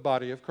the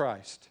body of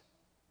Christ,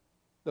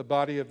 the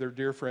body of their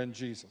dear friend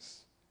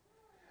Jesus.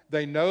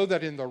 They know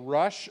that in the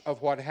rush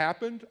of what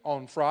happened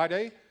on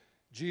Friday,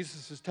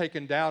 Jesus is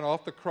taken down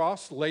off the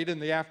cross late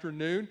in the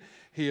afternoon.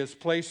 He is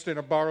placed in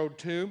a borrowed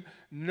tomb.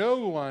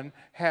 No one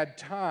had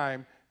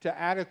time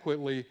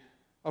to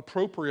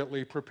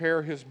appropriately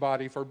prepare his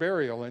body for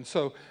burial. And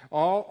so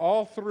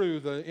all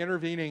through the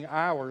intervening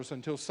hours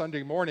until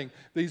Sunday morning,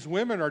 these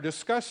women are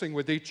discussing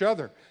with each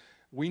other,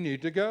 we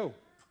need to go.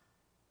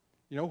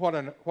 You know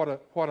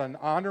what an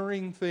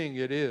honoring thing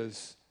it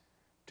is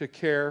to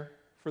care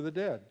for the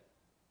dead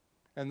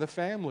and the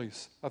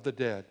families of the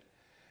dead.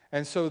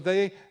 And so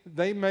they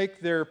make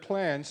their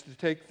plans to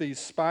take these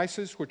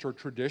spices, which are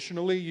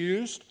traditionally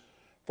used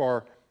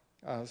for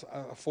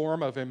a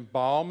form of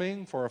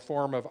embalming, for a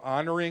form of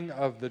honoring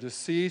of the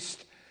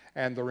deceased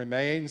and the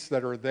remains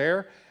that are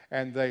there,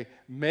 and they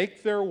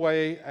make their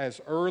way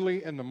as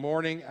early in the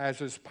morning as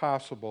is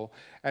possible.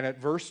 And at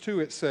verse 2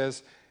 it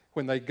says,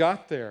 when they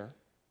got there,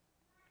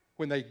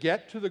 when they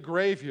get to the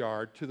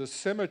graveyard, to the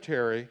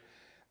cemetery,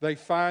 they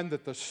find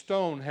that the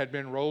stone had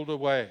been rolled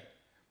away.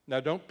 Now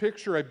don't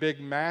picture a big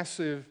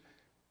massive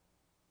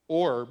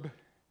orb,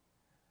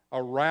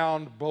 a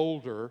round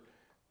boulder.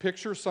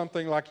 Picture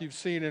something like you've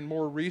seen in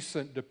more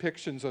recent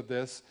depictions of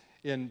this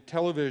in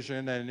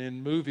television and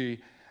in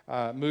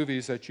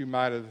movies that you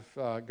might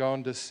have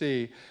gone to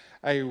see.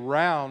 A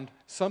round,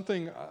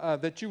 something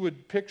that you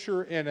would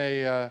picture in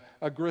a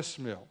grist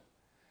mill.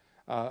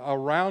 a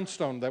round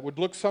stone that would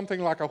look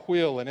something like a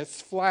wheel, and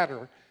it's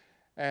flatter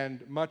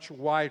and much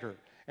wider.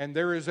 And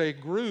there is a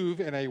groove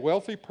in a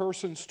wealthy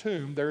person's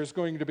tomb. There is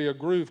going to be a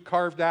groove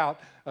carved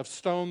out of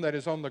stone that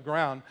is on the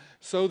ground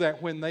so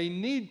that when they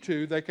need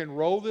to, they can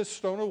roll this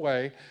stone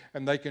away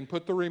and they can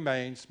put the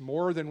remains.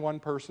 More than one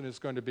person is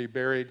going to be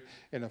buried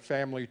in a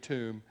family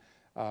tomb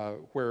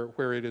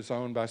where it is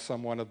owned by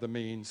someone of the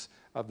means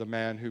of the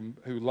man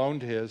who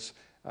loaned his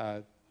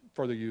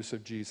for the use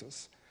of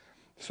Jesus.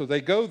 So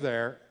they go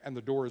there and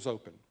the door is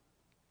open.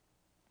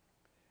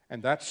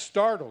 And that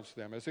startles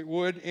them, as it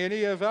would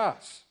any of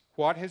us.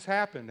 What has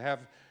happened?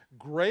 Have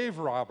grave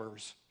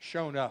robbers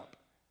shown up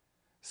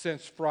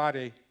since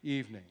Friday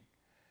evening?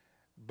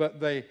 But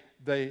they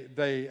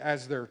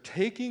as they're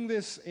taking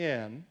this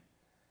in,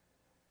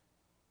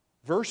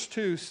 verse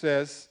 2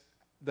 says,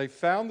 they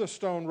found the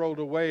stone rolled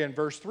away, and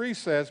verse 3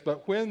 says,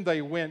 but when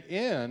they went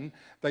in,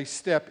 they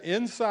stepped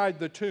inside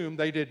the tomb,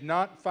 they did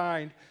not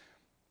find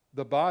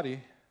the body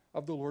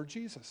of the Lord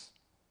Jesus.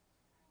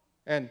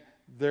 And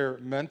their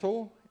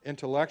mental,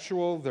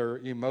 intellectual, their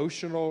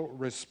emotional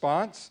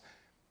response,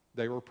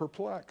 they were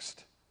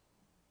perplexed.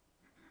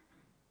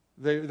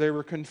 They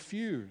were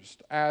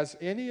confused, as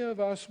any of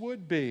us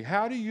would be.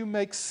 How do you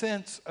make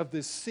sense of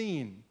this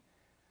scene?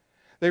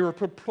 They were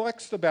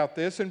perplexed about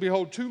this, and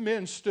behold, two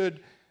men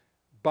stood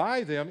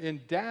by them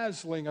in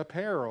dazzling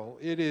apparel.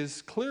 It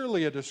is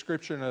clearly a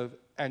description of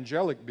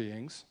angelic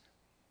beings,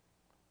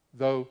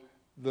 though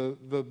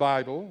the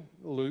Bible,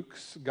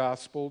 Luke's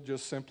gospel,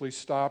 just simply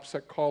stops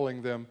at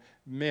calling them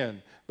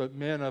men, but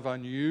men of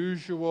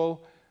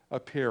unusual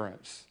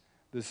appearance.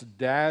 This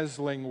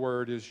dazzling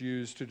word is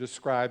used to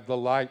describe the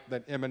light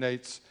that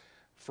emanates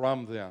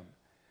from them.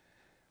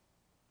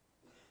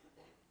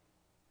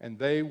 And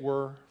they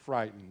were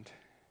frightened.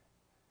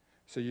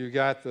 So you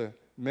got the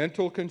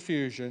mental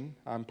confusion.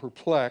 I'm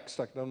perplexed.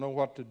 I don't know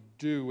what to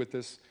do with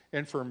this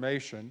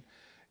information.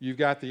 You've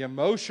got the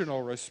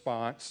emotional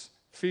response,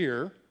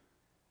 fear.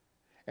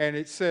 And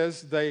it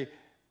says they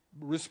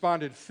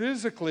responded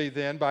physically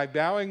then by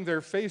bowing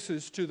their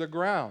faces to the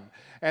ground.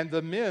 And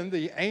the men,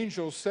 the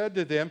angels, said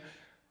to them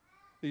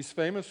these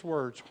famous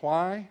words,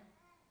 why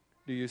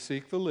do you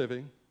seek the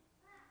living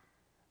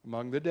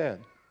among the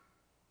dead?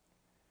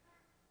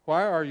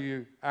 Why are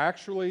you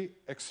actually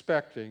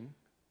expecting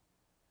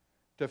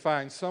to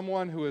find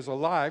someone who is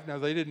alive? Now,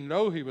 they didn't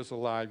know he was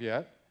alive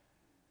yet,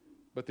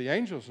 but the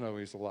angels know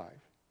he's alive.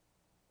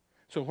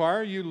 So why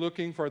are you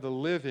looking for the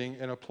living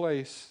in a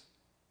place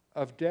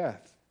of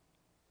death?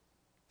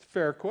 It's a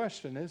fair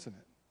question, isn't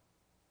it?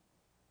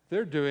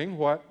 They're doing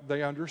what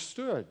they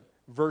understood.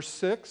 Verse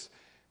 6,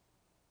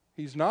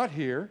 he's not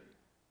here.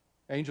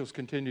 Angels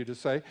continue to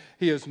say,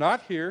 he is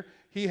not here,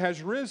 he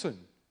has risen.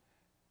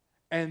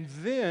 And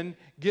then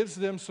gives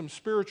them some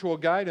spiritual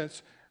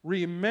guidance.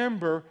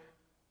 Remember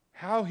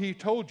how he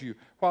told you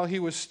while he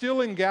was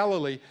still in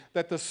Galilee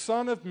that the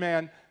Son of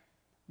Man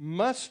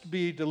must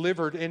be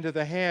delivered into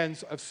the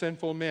hands of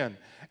sinful men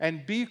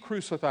and be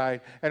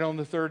crucified, and on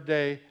the third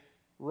day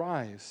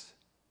rise.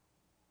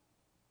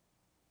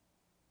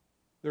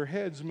 Their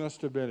heads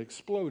must have been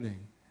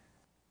exploding.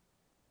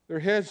 Their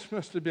heads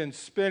must have been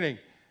spinning.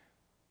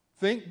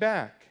 Think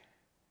back.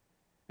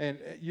 And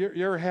you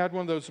ever had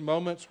one of those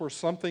moments where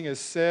something is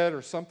said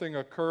or something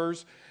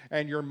occurs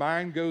and your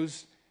mind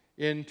goes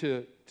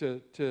into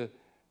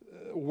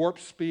warp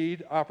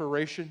speed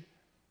operation?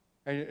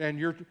 And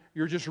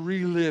you're just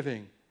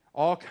reliving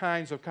all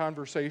kinds of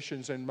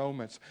conversations and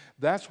moments.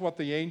 That's what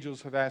the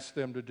angels have asked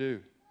them to do.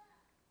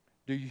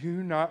 Do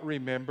you not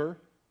remember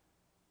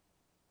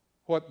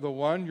what the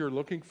one you're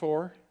looking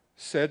for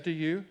said to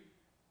you?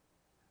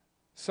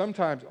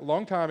 Sometimes, a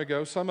long time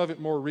ago, some of it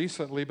more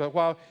recently, but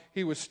while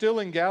he was still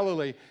in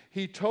Galilee,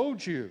 he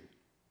told you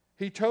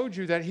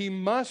that he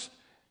must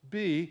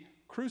be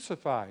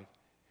crucified.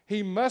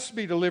 He must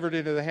be delivered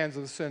into the hands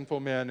of the sinful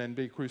men and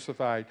be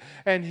crucified.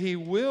 And he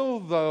will,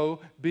 though,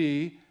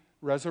 be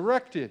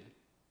resurrected.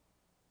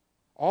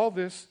 All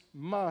this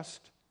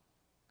must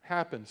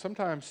happen.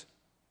 Sometimes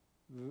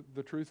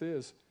the truth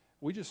is,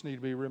 we just need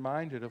to be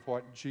reminded of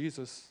what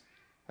Jesus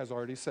has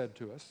already said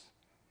to us.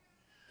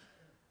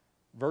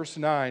 Verse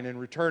 9, in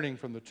returning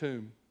from the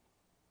tomb,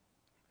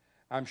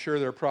 I'm sure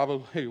there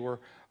probably were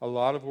a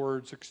lot of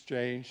words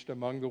exchanged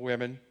among the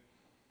women.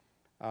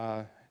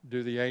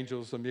 Do the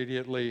angels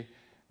immediately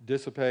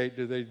dissipate?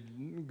 Do they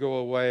go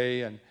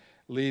away and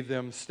leave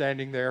them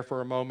standing there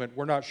for a moment?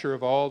 We're not sure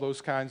of all those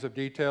kinds of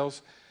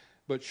details,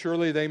 but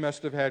surely they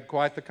must have had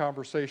quite the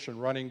conversation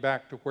running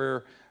back to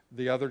where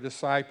the other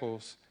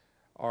disciples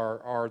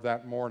are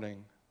that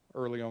morning,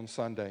 early on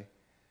Sunday.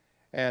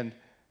 And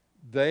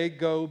they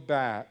go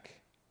back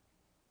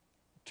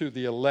to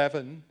the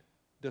 11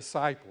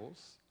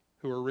 disciples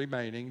who are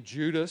remaining.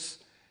 Judas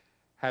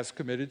has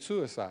committed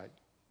suicide.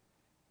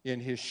 In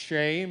his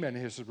shame and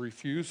his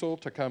refusal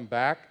to come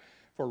back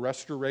for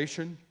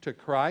restoration to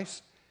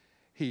Christ,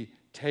 he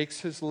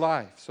takes his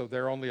life. So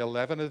there are only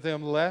 11 of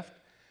them left,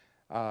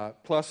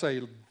 plus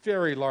a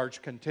very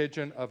large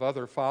contingent of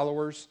other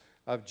followers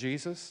of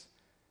Jesus.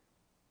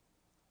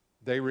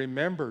 They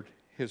remembered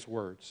his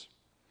words.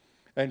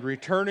 And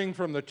returning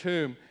from the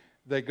tomb,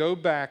 they go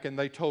back and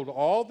they told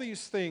all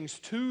these things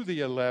to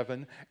the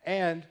 11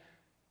 and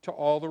to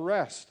all the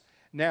rest.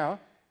 Now,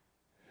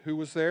 who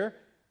was there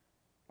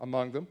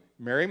among them?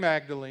 Mary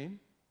Magdalene,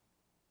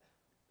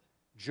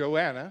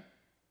 Joanna,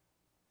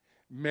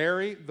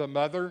 Mary, the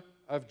mother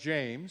of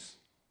James,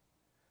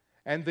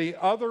 and the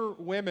other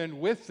women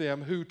with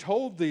them who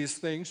told these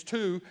things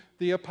to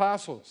the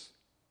apostles.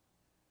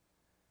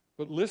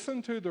 But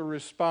listen to the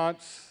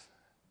response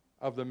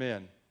of the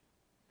men.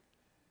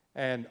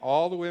 And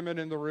all the women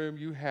in the room,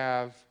 you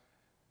have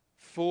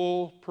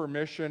full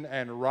permission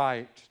and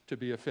right to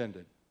be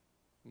offended.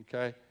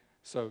 Okay?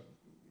 So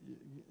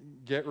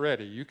get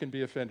ready. You can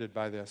be offended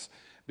by this.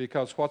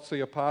 Because what's the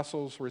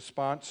apostles'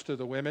 response to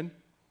the women?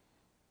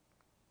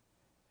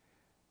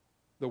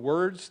 The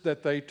words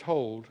that they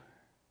told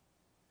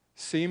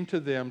seemed to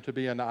them to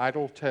be an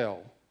idle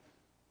tale.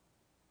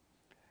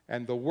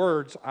 And the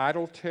words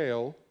idle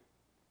tale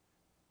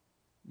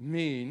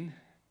mean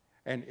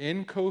an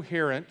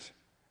incoherent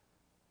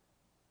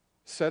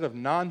set of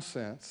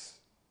nonsense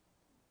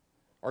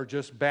or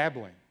just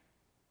babbling.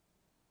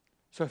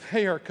 So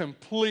they are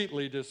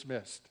completely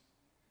dismissed.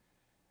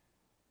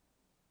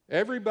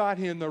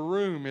 Everybody in the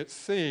room, it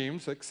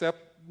seems, except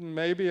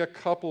maybe a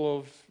couple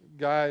of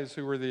guys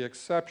who were the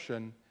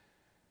exception,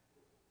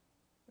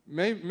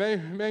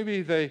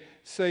 maybe they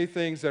say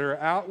things that are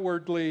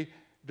outwardly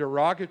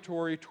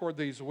derogatory toward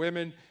these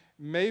women.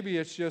 Maybe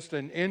it's just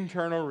an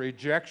internal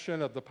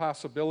rejection of the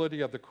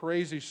possibility of the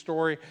crazy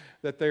story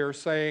that they are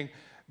saying.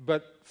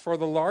 But for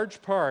the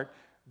large part,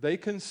 they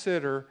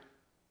consider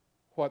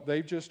what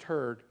they've just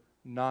heard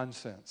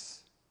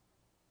nonsense.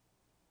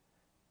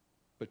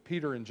 But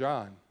Peter and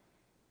John,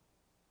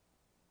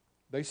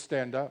 they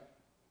stand up.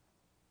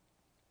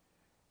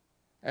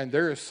 And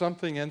there is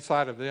something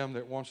inside of them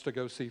that wants to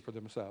go see for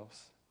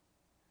themselves.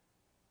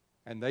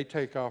 And they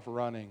take off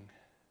running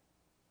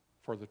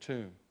for the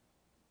tomb.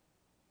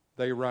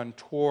 They run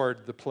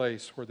toward the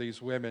place where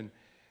these women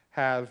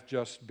have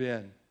just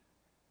been.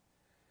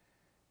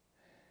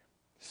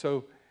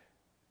 So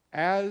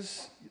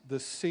as the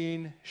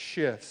scene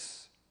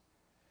shifts,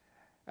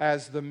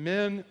 as the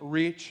men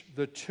reach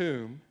the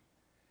tomb,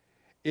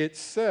 it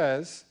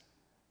says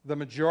the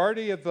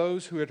majority of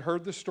those who had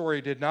heard the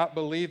story did not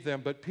believe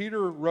them, but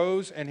Peter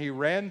rose and he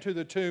ran to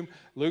the tomb.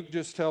 Luke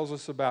just tells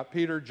us about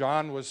Peter.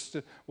 John was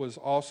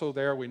also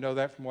there. We know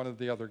that from one of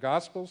the other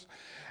Gospels.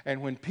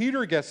 And when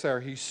Peter gets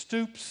there, he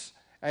stoops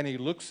and he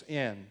looks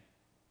in.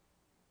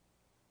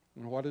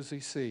 And what does he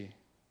see?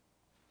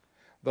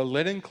 The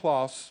linen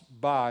cloths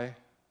by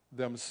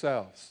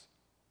themselves.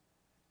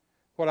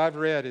 What I've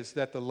read is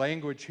that the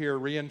language here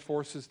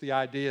reinforces the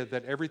idea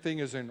that everything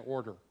is in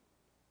order.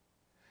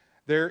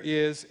 There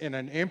is, in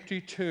an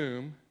empty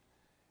tomb,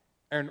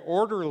 an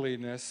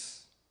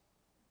orderliness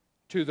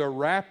to the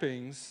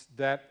wrappings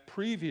that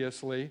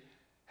previously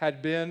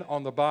had been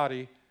on the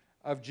body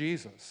of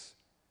Jesus.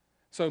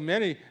 So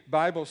many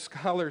Bible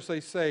scholars,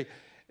 they say,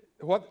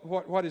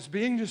 what is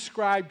being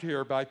described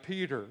here by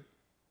Peter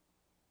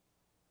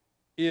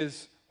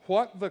is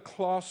what the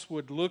cloths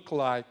would look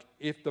like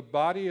if the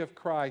body of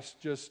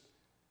Christ just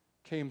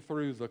came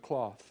through the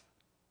cloth.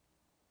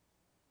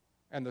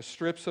 And the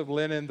strips of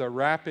linen, the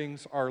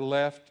wrappings, are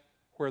left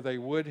where they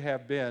would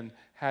have been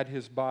had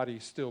his body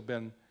still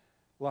been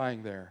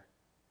lying there.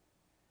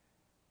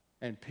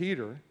 And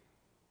Peter,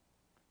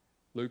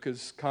 Luke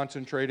is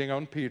concentrating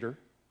on Peter.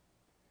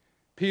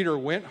 Peter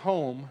went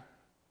home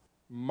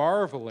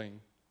marveling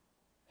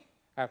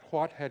at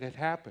what had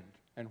happened.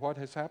 And what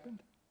has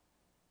happened?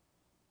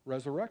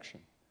 Resurrection.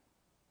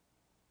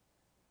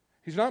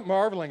 He's not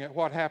marveling at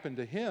what happened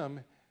to him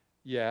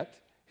yet.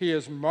 He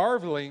is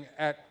marveling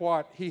at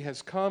what he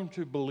has come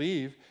to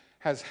believe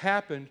has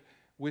happened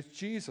with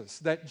Jesus,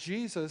 that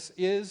Jesus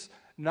is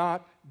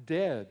not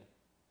dead.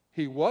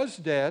 He was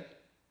dead,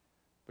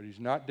 but he's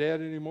not dead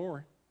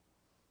anymore.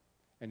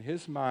 And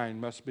his mind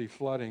must be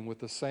flooding with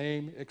the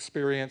same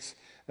experience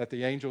that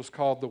the angels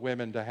called the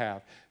women to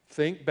have.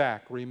 Think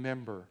back,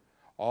 remember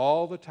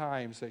all the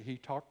times that he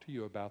talked to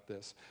you about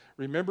this.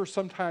 Remember,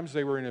 sometimes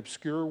they were in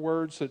obscure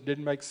words that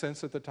didn't make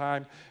sense at the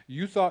time.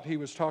 You thought he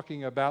was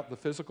talking about the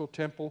physical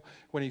temple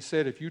when he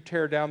said, if you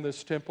tear down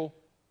this temple,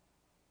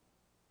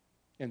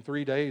 in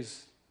 3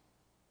 days,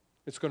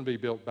 it's going to be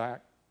built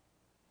back.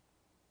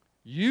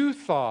 You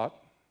thought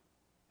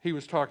he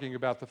was talking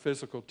about the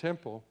physical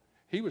temple.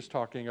 He was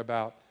talking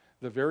about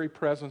the very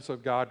presence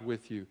of God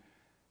with you,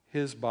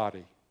 his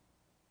body.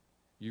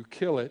 You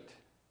kill it,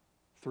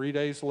 3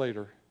 days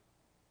later,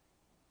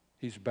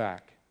 he's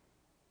back.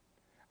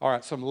 All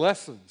right, some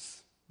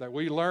lessons that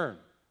we learn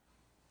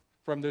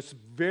from this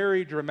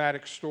very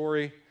dramatic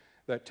story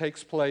that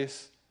takes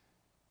place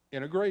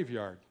in a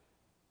graveyard.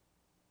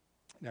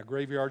 Now,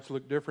 graveyards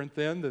look different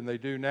then than they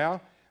do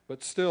now,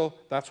 but still,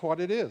 that's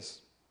what it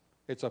is.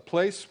 It's a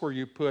place where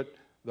you put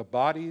the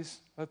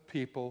bodies of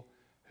people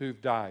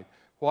who've died.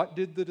 What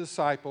did the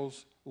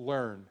disciples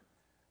learn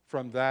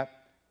from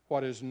that,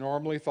 what is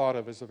normally thought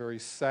of as a very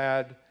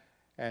sad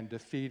and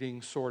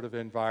defeating sort of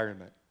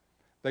environment?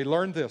 They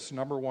learned this,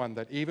 number one,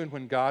 that even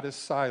when God is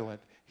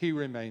silent, He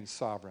remains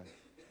sovereign.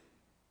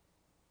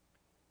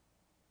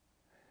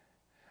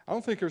 I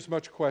don't think there's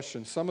much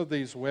question. Some of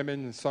these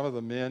women and some of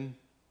the men,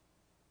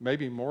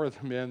 maybe more of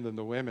the men than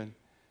the women,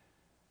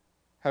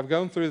 have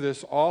gone through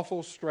this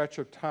awful stretch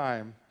of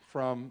time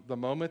from the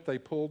moment they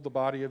pulled the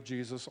body of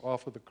Jesus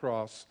off of the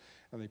cross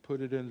and they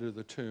put it into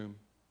the tomb.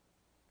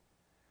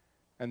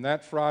 And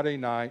that Friday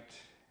night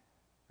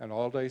and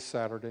all day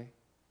Saturday,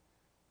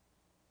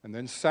 and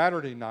then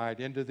Saturday night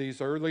into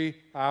these early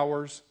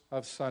hours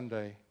of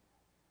Sunday,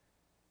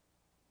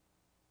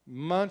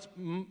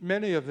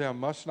 many of them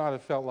must not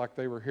have felt like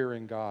they were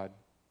hearing God.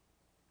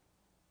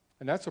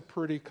 And that's a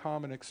pretty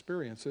common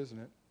experience, isn't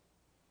it?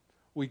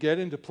 We get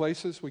into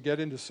places, we get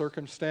into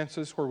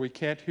circumstances where we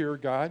can't hear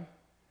God.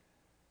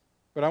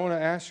 But I want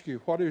to ask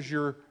you, what is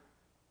your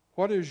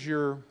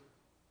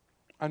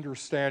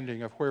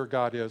understanding of where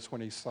God is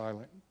when He's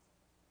silent?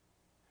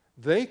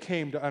 They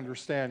came to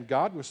understand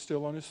God was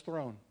still on His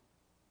throne.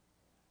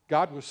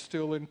 God was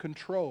still in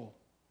control.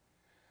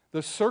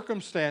 The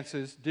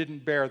circumstances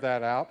didn't bear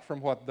that out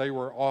from what they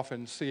were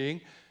often seeing,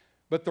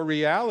 but the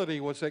reality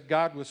was that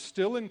God was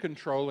still in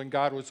control and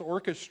God was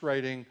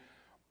orchestrating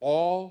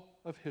all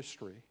of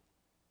history.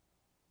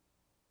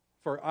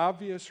 For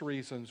obvious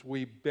reasons,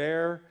 we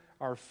bear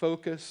our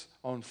focus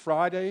on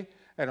Friday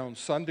and on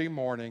Sunday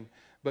morning,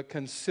 but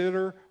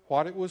consider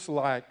what it was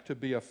like to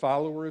be a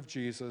follower of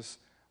Jesus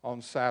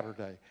on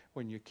Saturday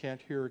when you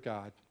can't hear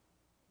God.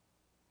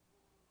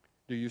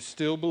 Do you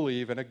still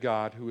believe in a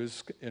God who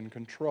is in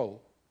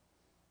control,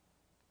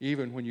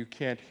 even when you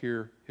can't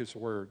hear His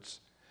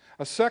words?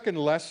 A second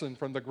lesson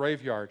from the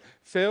graveyard: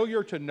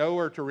 failure to know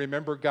or to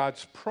remember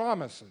God's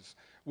promises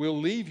will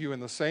leave you in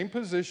the same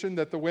position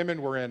that the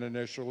women were in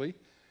initially,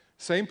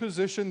 same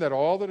position that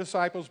all the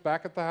disciples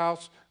back at the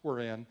house were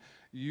in.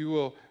 You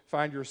will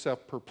find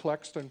yourself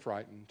perplexed and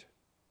frightened.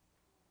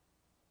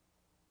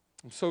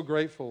 I'm so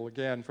grateful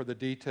again for the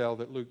detail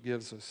that Luke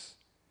gives us.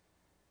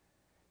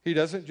 He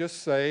doesn't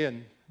just say,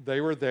 and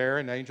they were there,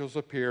 and angels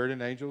appeared,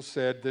 and angels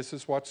said, this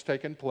is what's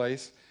taken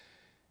place.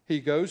 He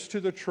goes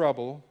to the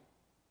trouble.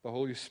 The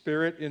Holy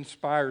Spirit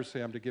inspires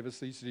him to give us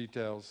these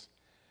details.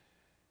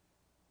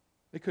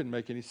 They couldn't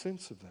make any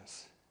sense of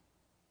this.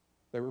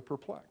 They were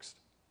perplexed.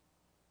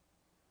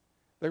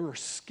 They were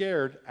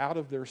scared out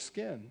of their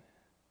skin.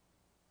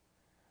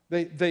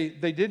 They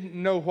didn't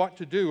know what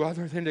to do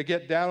other than to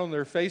get down on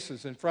their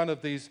faces in front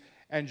of these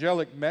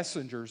angelic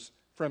messengers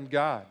from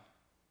God.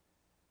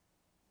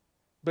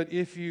 But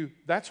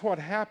that's what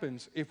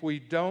happens if we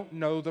don't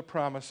know the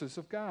promises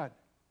of God.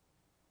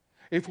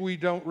 If we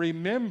don't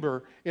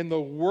remember in the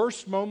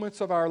worst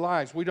moments of our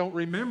lives, we don't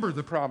remember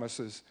the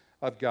promises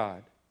of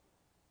God.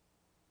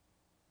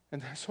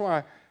 And that's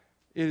why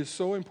it is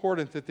so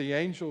important that the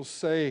angels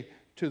say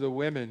to the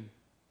women,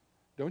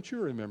 don't you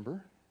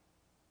remember?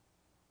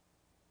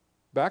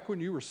 Back when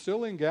you were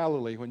still in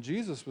Galilee, when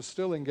Jesus was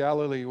still in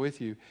Galilee with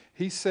you,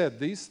 He said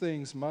these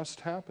things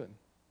must happen.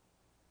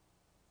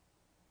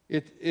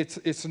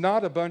 It's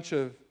not a bunch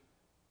of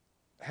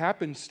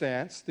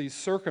happenstance, these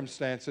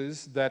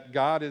circumstances that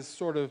God is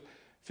sort of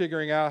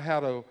figuring out how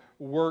to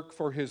work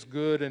for His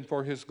good and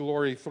for His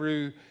glory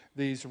through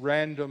these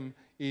random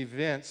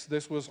events.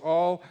 This was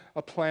all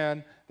a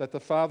plan that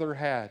the Father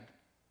had.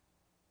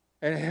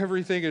 And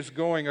everything is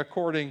going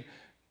according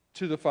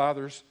to the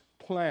Father's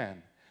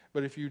plan.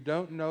 But if you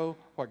don't know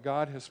what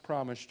God has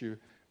promised you,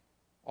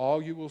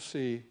 all you will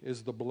see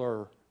is the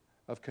blur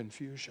of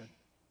confusion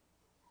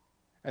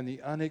and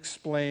the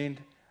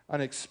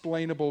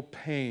unexplainable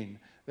pain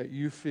that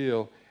you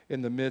feel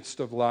in the midst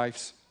of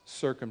life's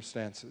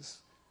circumstances.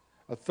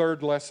 A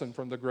third lesson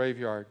from the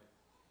graveyard: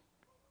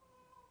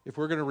 if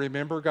we're going to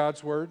remember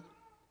God's Word,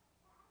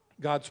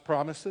 God's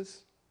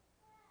promises,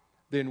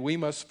 then we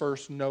must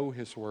first know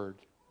His Word.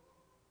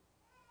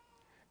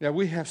 Now,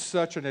 we have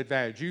such an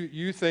advantage.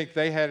 You think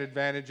they had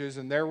advantages,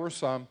 and there were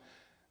some,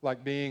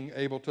 like being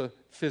able to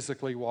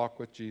physically walk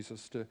with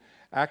Jesus, to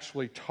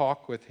actually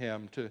talk with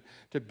Him, to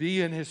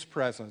be in His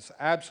presence.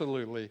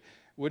 Absolutely.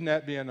 Wouldn't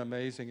that be an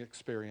amazing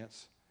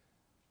experience?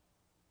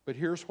 But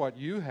here's what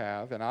you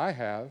have and I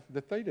have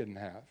that they didn't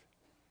have.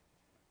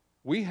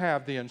 We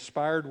have the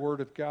inspired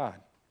Word of God.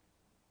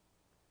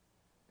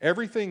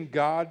 Everything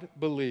God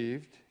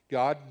believed,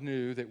 God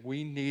knew that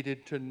we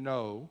needed to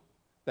know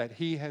that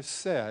He has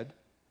said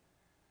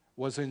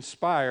was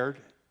inspired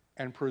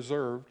and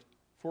preserved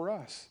for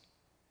us.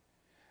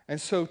 And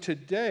so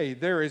today,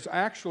 there is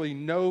actually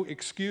no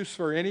excuse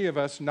for any of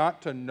us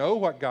not to know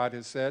what God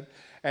has said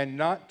and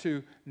not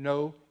to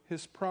know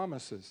His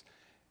promises.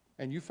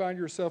 And you find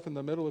yourself in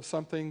the middle of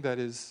something that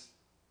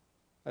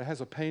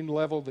has a pain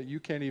level that you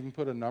can't even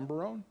put a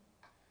number on.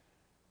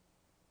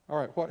 All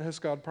right, what has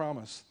God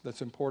promised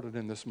that's important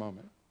in this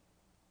moment?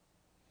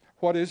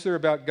 What is there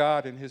about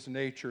God and His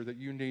nature that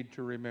you need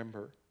to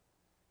remember?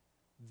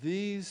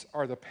 These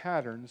are the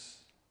patterns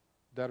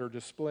that are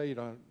displayed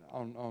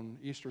on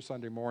Easter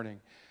Sunday morning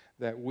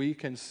that we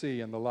can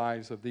see in the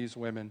lives of these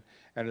women,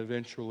 and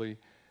eventually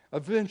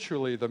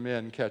the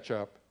men catch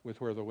up with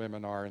where the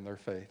women are in their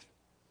faith.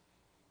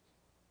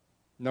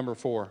 Number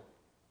 4,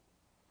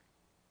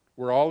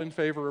 we're all in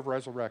favor of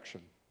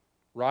resurrection,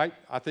 right?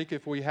 I think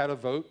if we had a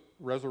vote,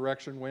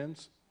 resurrection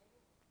wins.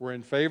 We're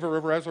in favor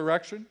of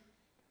resurrection,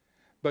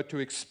 but to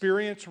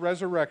experience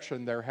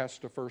resurrection, there has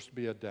to first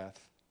be a death.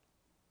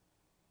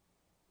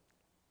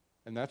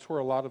 And that's where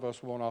a lot of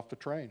us won't off the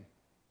train.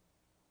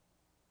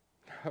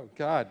 Oh,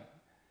 God,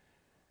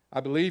 I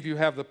believe you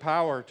have the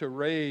power to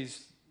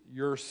raise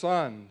your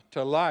son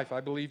to life. I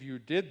believe you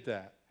did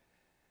that.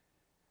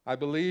 I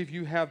believe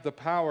you have the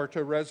power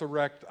to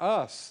resurrect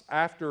us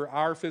after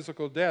our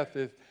physical death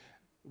if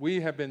we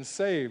have been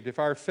saved, if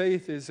our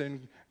faith is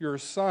in your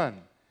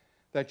Son,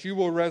 that you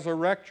will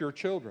resurrect your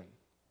children.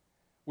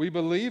 We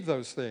believe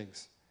those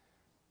things.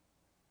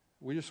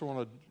 We just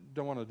don't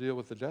want to deal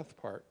with the death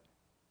part.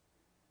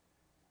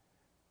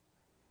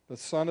 The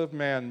Son of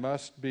Man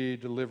must be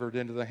delivered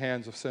into the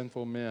hands of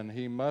sinful men.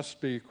 He must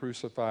be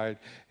crucified.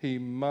 He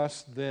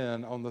must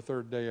then, on the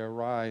third day,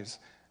 rise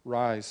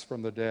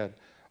from the dead.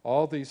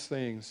 All these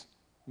things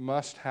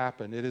must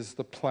happen. It is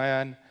the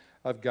plan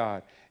of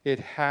God. It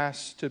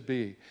has to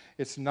be.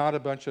 It's not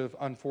a bunch of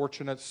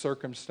unfortunate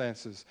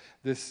circumstances.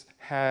 This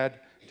had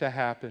to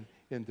happen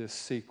in this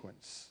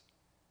sequence.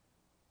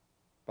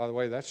 By the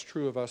way, that's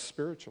true of us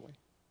spiritually.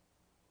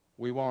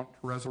 We want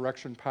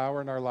resurrection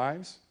power in our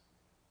lives.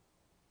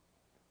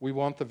 We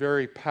want the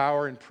very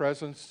power and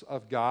presence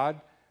of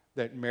God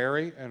that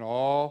Mary and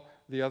all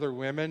the other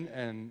women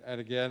and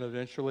again,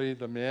 eventually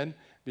the men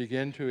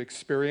begin to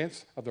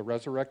experience of the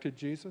resurrected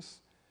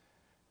Jesus.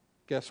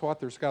 Guess what?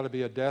 There's got to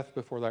be a death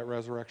before that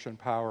resurrection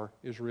power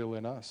is real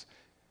in us.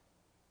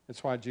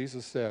 That's why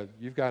Jesus said,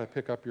 you've got to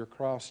pick up your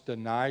cross,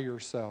 deny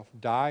yourself,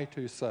 die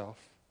to self,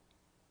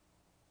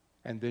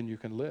 and then you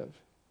can live.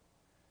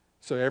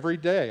 So every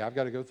day I've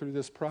got to go through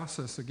this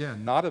process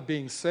again, not of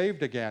being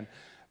saved again,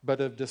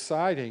 but of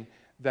deciding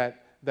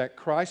that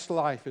Christ's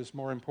life is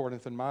more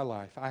important than my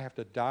life. I have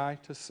to die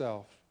to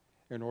self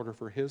in order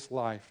for his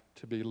life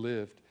to be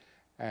lived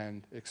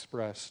and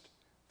expressed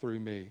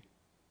through me.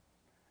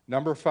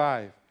 Number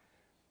 5,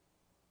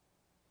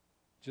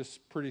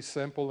 just pretty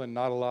simple and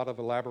not a lot of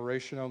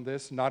elaboration on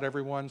this. Not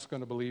everyone's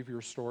going to believe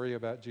your story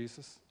about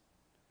Jesus.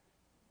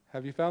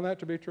 Have you found that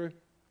to be true?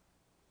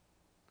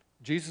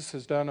 Jesus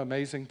has done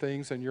amazing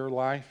things in your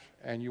life,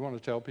 and you want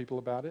to tell people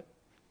about it.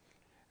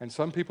 And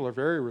some people are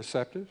very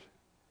receptive,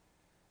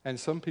 and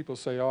some people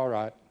say, all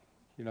right,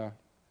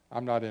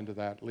 I'm not into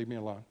that. Leave me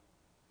alone.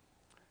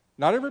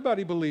 Not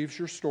everybody believes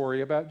your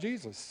story about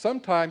Jesus.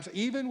 Sometimes,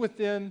 even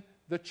within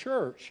the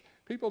church,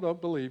 people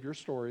don't believe your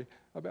story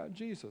about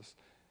Jesus.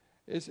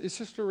 It's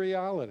just a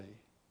reality.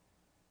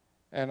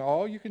 And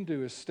all you can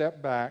do is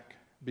step back,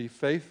 be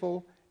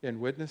faithful in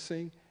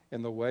witnessing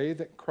in the way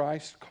that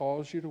Christ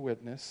calls you to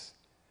witness,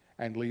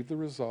 and leave the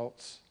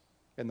results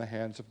in the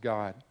hands of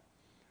God.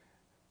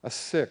 A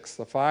 6th,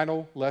 the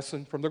final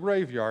lesson from the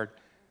graveyard.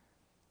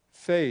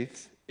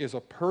 Faith is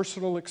a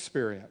personal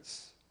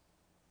experience,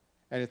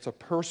 and it's a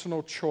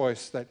personal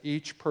choice that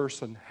each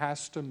person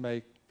has to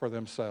make for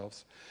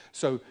themselves.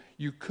 So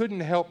you couldn't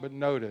help but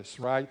notice,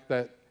 right,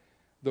 that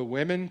the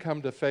women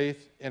come to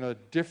faith in a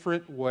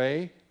different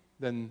way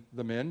than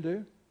the men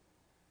do.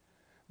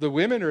 The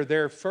women are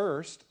there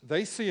first.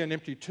 They see an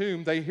empty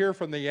tomb. They hear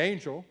from the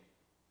angel.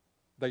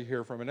 They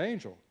hear from an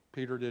angel.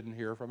 Peter didn't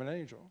hear from an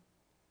angel.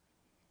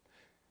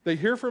 They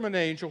hear from an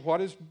angel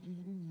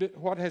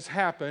what has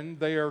happened.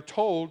 They are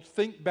told,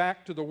 think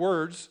back to the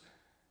words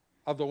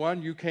of the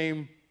one you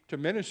came to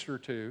minister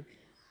to.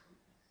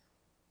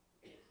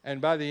 And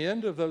by the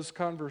end of those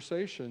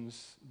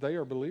conversations, they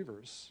are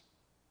believers.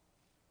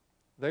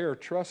 They are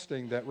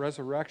trusting that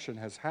resurrection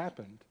has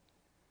happened.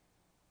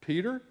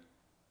 Peter,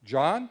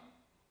 John,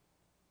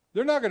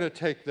 they're not going to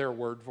take their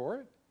word for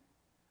it.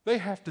 They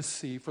have to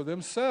see for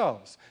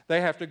themselves.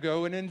 They have to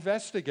go and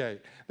investigate.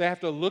 They have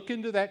to look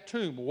into that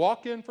tomb,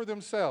 walk in for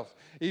themselves,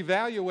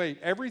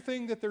 evaluate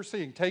everything that they're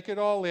seeing, take it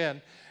all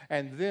in,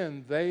 and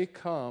then they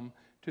come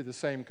to the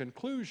same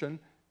conclusion,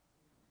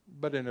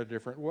 but in a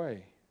different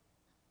way.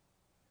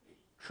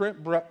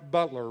 Trent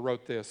Butler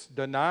wrote this,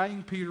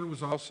 denying Peter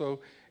was also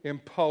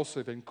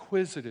impulsive,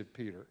 inquisitive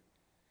Peter.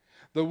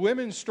 The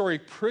women's story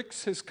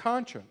pricks his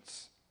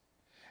conscience,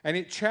 and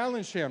it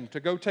challenged him to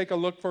go take a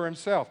look for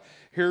himself.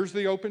 Here's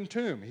the open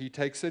tomb. He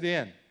takes it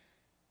in.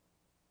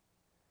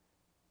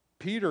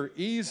 Peter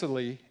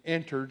easily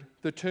entered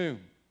the tomb.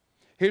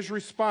 His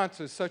response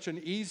to such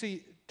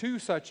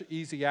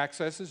easy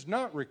access is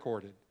not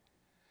recorded.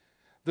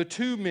 The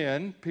two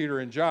men, Peter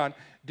and John,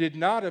 the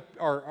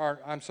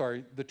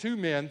two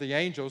men, the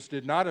angels,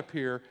 did not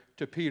appear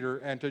to Peter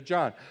and to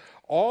John.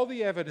 All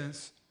the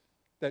evidence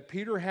that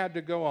Peter had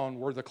to go on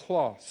were the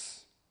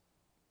cloths.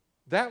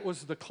 That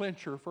was the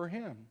clincher for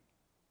him.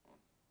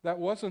 That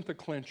wasn't the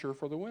clincher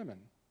for the women.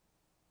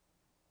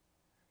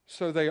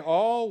 So they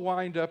all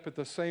wind up at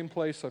the same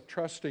place of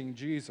trusting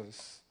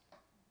Jesus,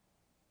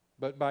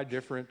 but by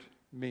different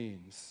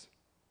means.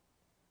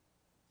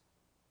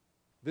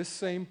 This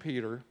same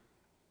Peter,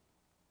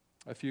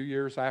 a few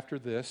years after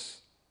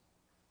this,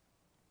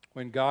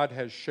 when God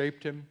has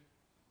shaped him,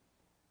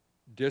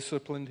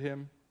 disciplined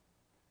him,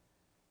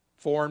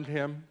 formed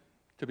him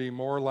to be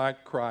more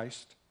like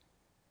Christ.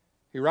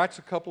 He writes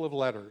a couple of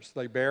letters.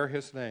 They bear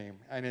his name.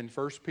 And in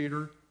 1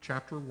 Peter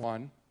chapter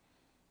 1,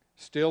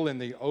 still in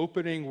the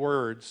opening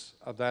words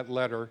of that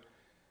letter,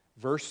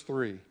 verse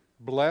 3,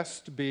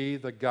 "Blessed be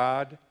the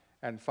God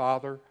and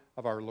Father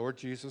of our Lord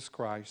Jesus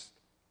Christ.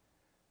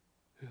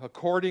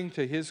 According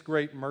to his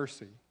great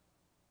mercy,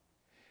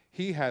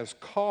 he has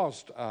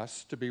caused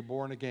us to be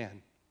born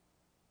again."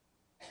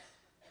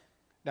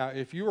 Now,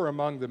 if you are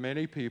among the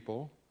many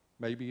people,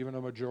 maybe even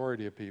a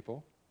majority of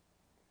people,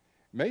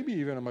 maybe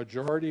even a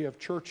majority of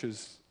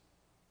churches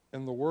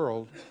in the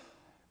world,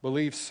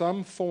 believe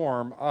some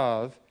form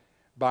of,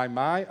 by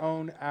my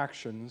own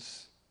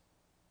actions,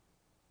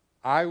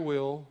 I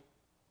will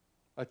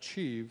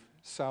achieve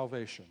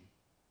salvation.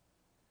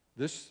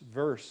 This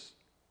verse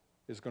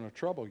is going to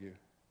trouble you.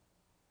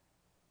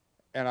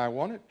 And I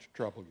want it to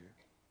trouble you.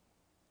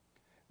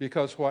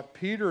 Because what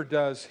Peter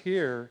does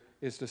here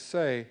is to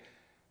say,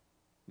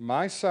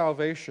 my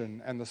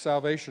salvation and the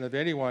salvation of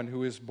anyone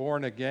who is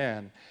born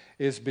again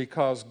is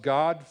because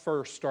God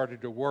first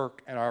started to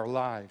work in our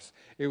lives.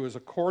 It was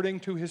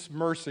according to his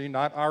mercy,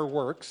 not our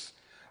works.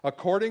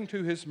 According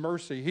to his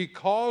mercy, he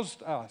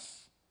caused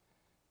us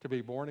to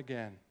be born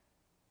again.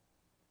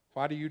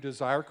 Why do you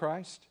desire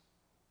Christ?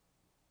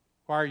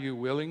 Why are you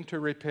willing to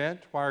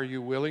repent? Why are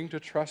you willing to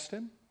trust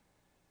him?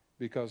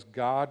 Because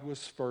God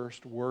was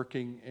first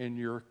working in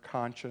your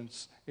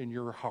conscience, in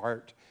your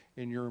heart,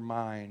 in your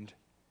mind,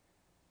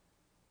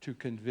 to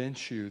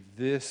convince you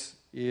this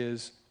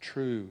is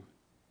true.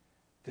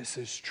 This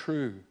is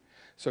true.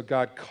 So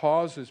God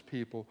causes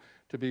people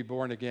to be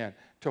born again.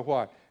 To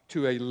what?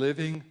 To a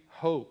living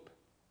hope.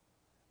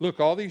 Look,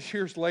 all these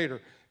years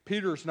later,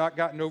 Peter's not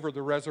gotten over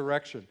the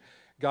resurrection.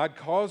 God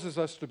causes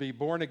us to be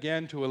born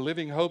again to a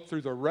living hope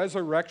through the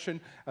resurrection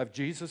of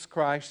Jesus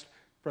Christ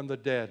from the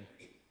dead.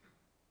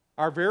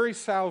 Our very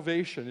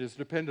salvation is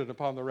dependent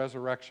upon the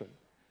resurrection.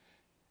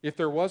 If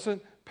there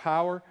wasn't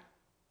power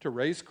to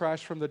raise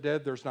Christ from the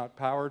dead, there's not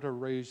power to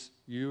raise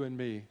you and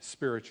me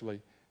spiritually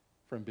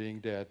from being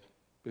dead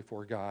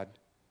before God.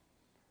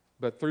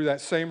 But through that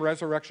same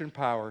resurrection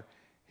power,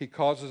 he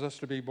causes us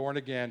to be born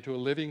again to a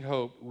living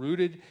hope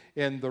rooted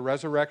in the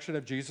resurrection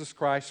of Jesus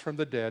Christ from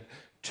the dead,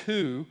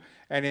 to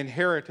an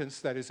inheritance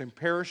that is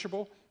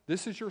imperishable.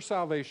 This is your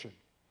salvation.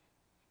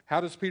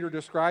 How does Peter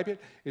describe it?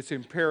 It's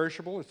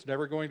imperishable. It's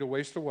never going to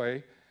waste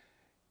away.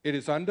 It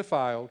is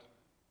undefiled.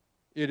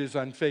 It is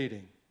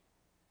unfading.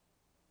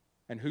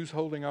 And who's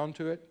holding on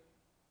to it?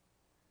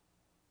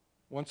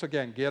 Once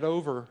again, get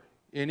over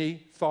any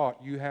thought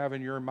you have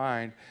in your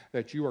mind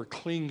that you are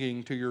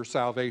clinging to your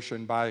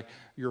salvation by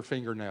your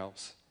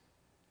fingernails,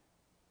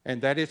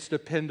 and that it's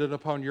dependent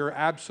upon your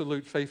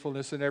absolute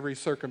faithfulness in every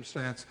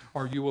circumstance,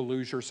 or you will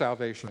lose your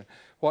salvation.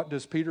 What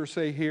does Peter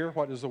say here?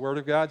 What does the Word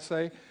of God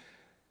say?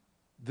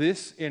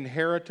 This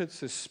inheritance,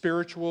 this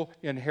spiritual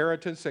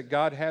inheritance that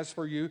God has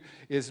for you,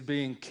 is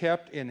being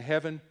kept in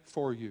heaven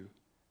for you.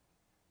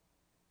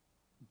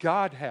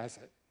 God has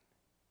it.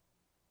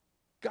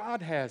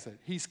 God has it.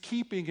 He's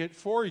keeping it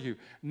for you.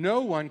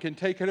 No one can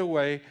take it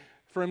away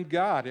from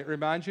God. It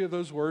reminds you of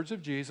those words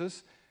of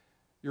Jesus.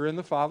 You're in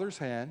the Father's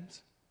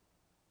hands,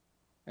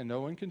 and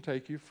no one can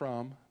take you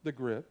from the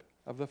grip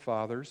of the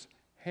Father's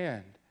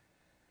hand.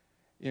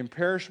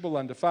 Imperishable,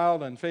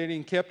 undefiled,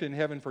 unfading, kept in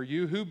heaven for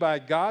you, who by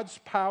God's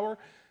power,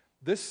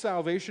 this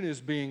salvation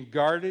is being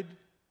guarded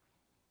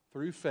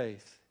through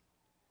faith.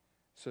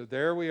 So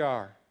there we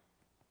are.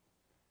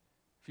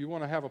 If you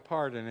want to have a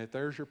part in it,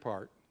 there's your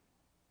part.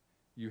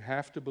 You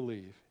have to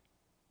believe.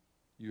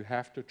 You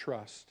have to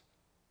trust.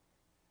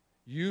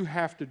 You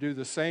have to do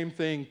the same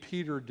thing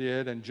Peter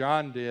did and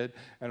John did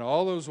and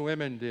all those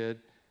women did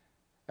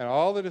and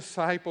all the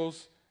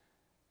disciples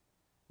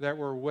that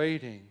were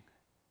waiting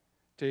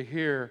to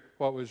hear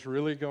what was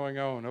really going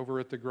on over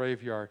at the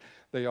graveyard.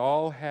 They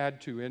all had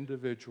to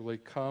individually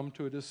come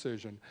to a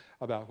decision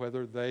about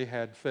whether they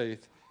had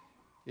faith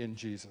in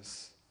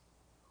Jesus,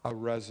 a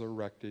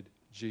resurrected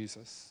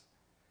Jesus,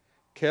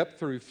 kept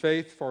through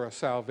faith for a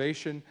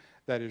salvation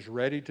that is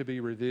ready to be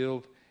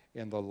revealed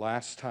in the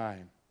last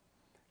time.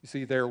 You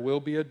see, there will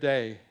be a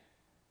day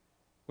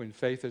when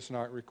faith is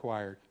not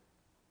required.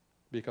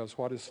 Because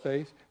what is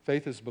faith?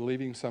 Faith is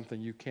believing something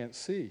you can't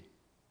see.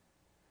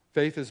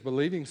 Faith is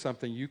believing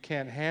something you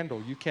can't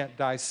handle, you can't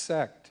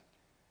dissect.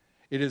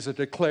 It is a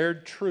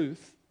declared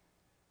truth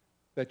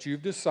that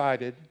you've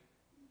decided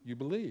you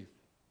believe,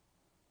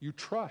 you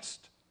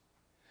trust.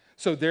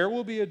 So there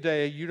will be a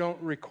day you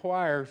don't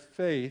require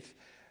faith.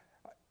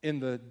 In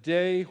the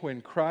day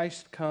when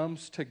Christ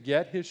comes to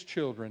get his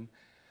children,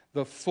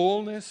 the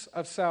fullness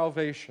of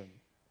salvation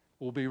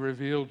will be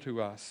revealed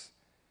to us.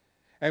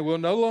 And we'll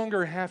no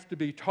longer have to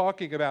be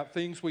talking about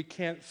things we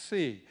can't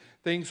see,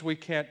 things we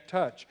can't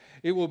touch.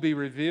 It will be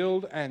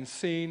revealed and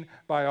seen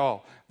by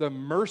all. The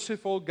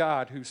merciful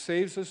God who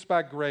saves us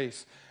by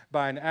grace,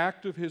 by an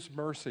act of his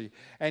mercy,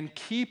 and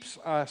keeps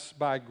us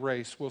by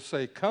grace will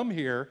say, "Come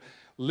here,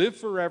 live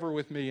forever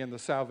with me in the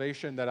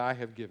salvation that I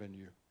have given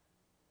you."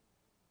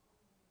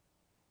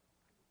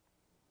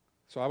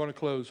 So I want to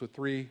close with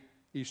three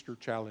Easter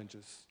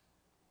challenges.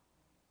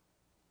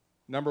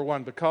 Number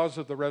one, because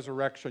of the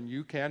resurrection,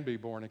 you can be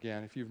born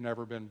again if you've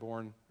never been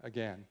born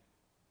again.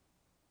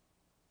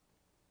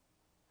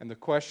 And the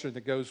question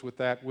that goes with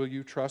that, will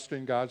you trust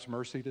in God's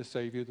mercy to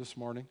save you this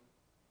morning?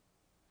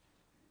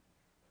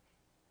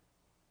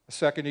 A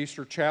second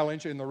Easter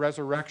challenge, in the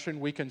resurrection,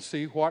 we can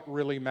see what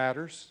really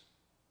matters.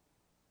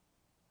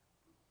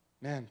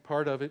 Man,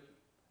 part of it,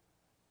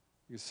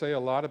 you say a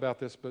lot about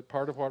this, but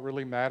part of what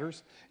really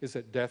matters is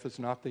that death is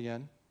not the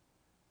end.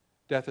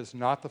 Death is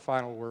not the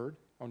final word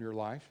on your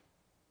life,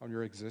 on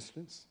your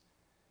existence.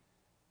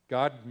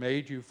 God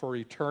made you for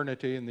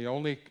eternity, and the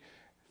only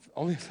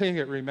thing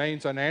that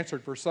remains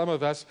unanswered for some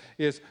of us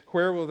is,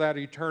 where will that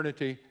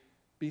eternity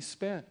be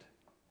spent?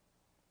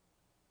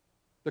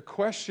 The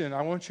question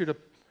I want you to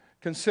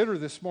consider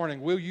this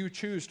morning, will you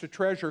choose to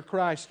treasure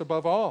Christ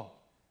above all?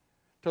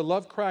 To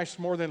love Christ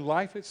more than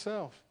life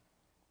itself?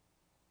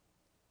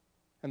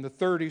 And the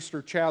third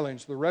Easter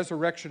challenge, the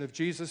resurrection of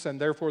Jesus,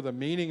 and therefore the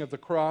meaning of the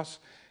cross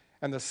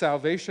and the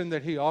salvation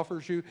that He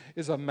offers you,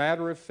 is a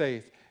matter of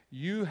faith.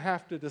 You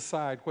have to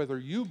decide whether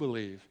you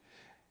believe.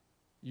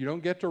 You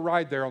don't get to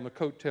ride there on the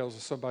coattails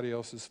of somebody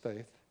else's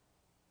faith.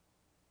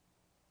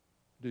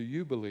 Do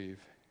you believe?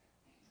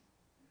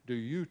 Do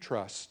you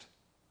trust?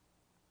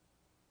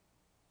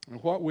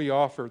 And what we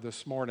offer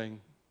this morning,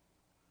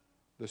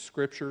 the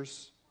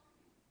Scriptures,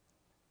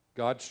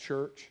 God's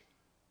church,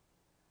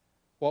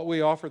 what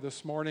we offer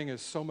this morning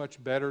is so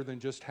much better than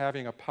just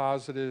having a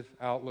positive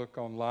outlook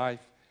on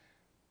life,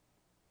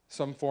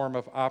 some form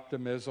of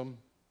optimism.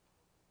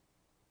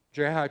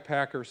 J.I.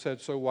 Packer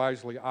said so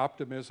wisely,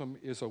 optimism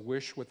is a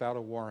wish without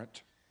a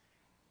warrant.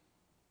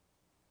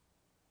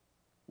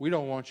 We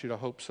don't want you to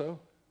hope so.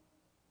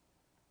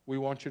 We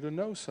want you to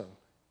know so.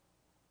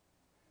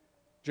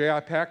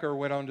 J.I. Packer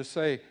went on to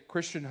say,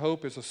 Christian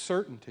hope is a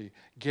certainty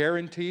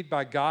guaranteed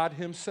by God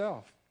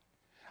Himself.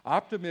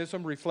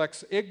 Optimism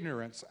reflects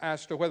ignorance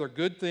as to whether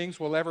good things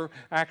will ever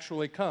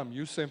actually come.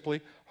 You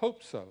simply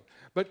hope so.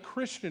 But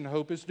Christian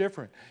hope is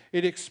different.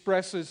 It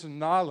expresses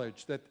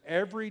knowledge that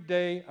every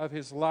day of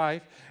his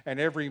life and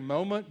every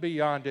moment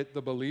beyond it,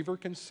 the believer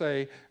can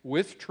say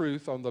with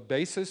truth, on the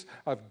basis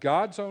of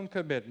God's own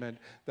commitment,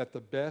 that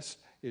the best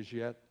is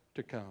yet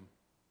to come.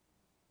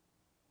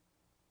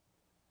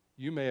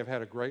 You may have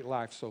had a great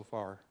life so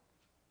far.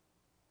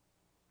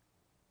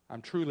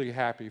 I'm truly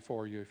happy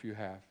for you if you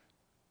have.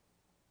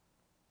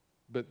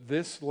 But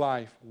this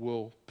life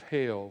will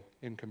pale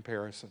in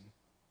comparison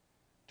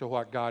to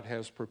what God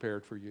has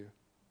prepared for you.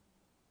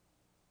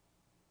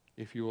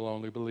 If you will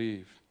only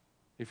believe,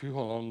 if you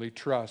will only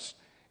trust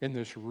in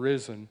this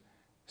risen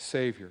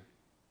Savior.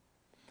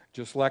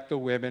 Just like the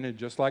women and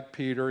just like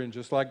Peter and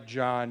just like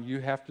John, you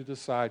have to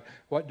decide,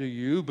 what do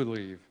you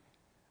believe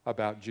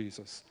about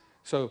Jesus?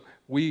 So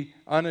we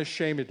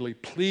unashamedly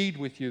plead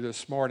with you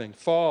this morning,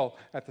 fall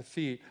at the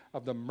feet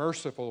of the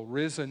merciful,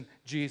 risen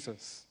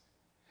Jesus,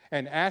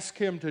 and ask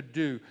Him to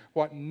do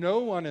what no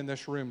one in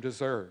this room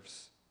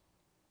deserves.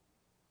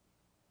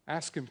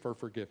 Ask Him for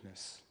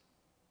forgiveness.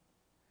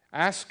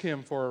 Ask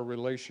Him for a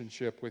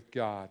relationship with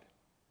God.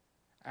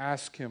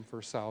 Ask Him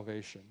for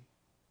salvation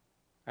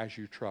as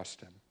you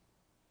trust Him.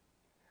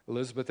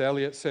 Elizabeth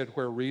Elliot said,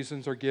 where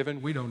reasons are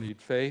given, we don't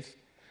need faith.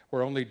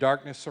 Where only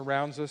darkness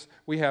surrounds us,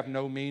 we have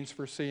no means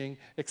for seeing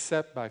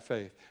except by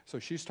faith. So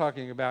she's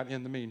talking about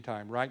in the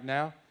meantime. Right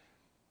now,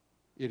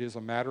 it is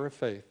a matter of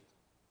faith.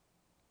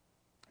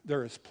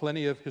 There is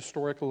plenty of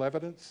historical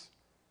evidence,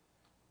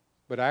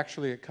 but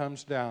actually it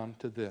comes down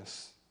to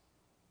this.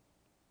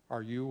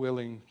 Are you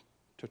willing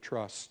to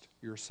trust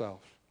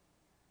yourself?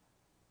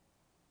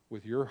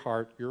 With your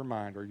heart, your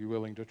mind, are you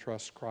willing to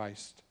trust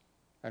Christ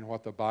and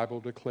what the Bible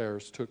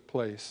declares took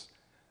place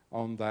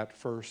on that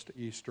first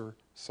Easter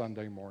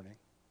Sunday morning?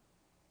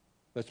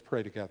 Let's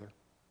pray together.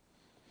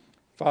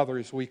 Father,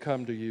 as we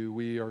come to you,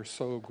 we are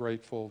so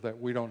grateful that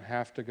we don't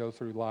have to go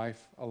through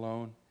life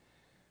alone,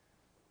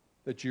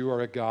 that you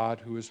are a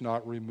God who is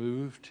not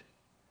removed.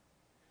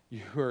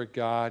 You are a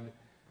God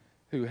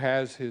who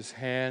has His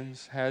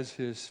hands, has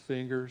His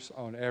fingers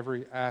on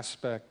every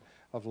aspect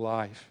of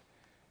life.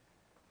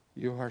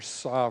 You are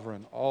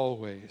sovereign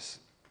always.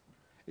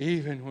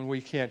 Even when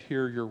we can't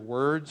hear your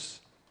words,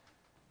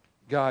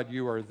 God,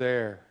 you are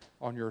there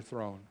on your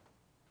throne.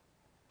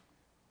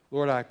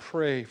 Lord, I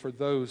pray for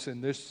those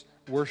in this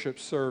worship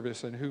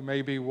service and who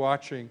may be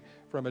watching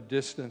from a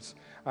distance.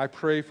 I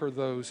pray for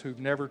those who've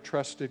never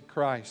trusted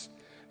Christ,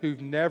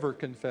 who've never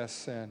confessed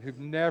sin, who've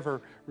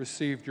never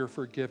received your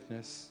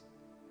forgiveness,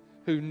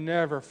 who've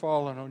never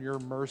fallen on your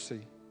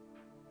mercy.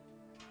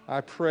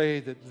 I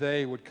pray that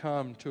they would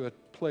come to a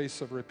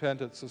place of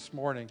repentance this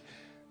morning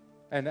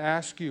and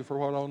ask you for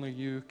what only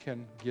you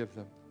can give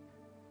them.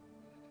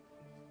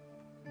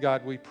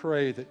 God, we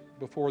pray that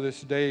before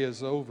this day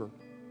is over,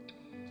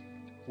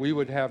 we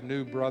would have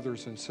new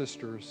brothers and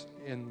sisters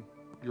in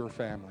your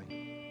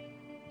family.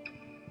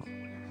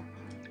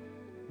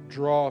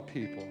 Draw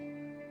people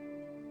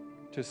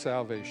to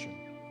salvation.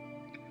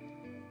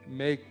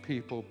 Make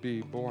people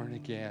be born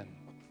again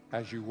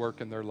as you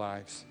work in their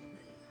lives.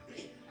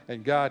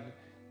 And God,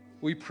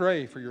 We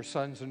pray for your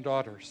sons and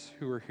daughters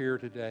who are here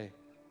today,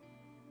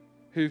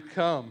 who've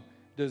come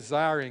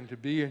desiring to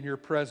be in your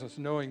presence,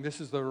 knowing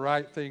this is the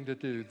right thing to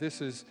do. This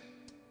is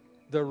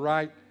the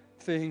right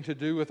thing to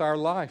do with our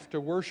life, to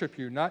worship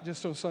you, not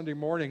just on Sunday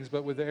mornings,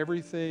 but with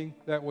everything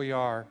that we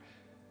are,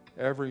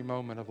 every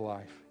moment of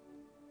life.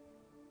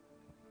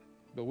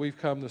 But we've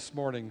come this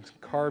morning,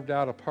 carved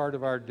out a part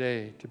of our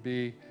day to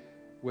be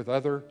with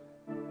other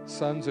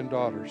sons and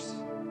daughters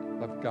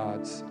of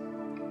God's.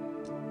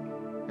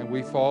 And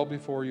we fall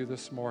before you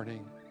this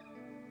morning,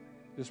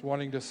 just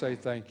wanting to say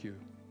thank you.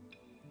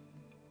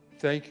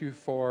 Thank you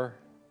for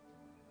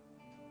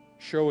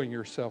showing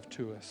yourself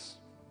to us,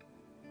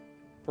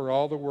 for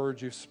all the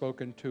words you've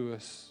spoken to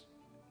us.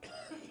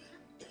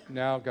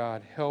 Now,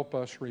 God, help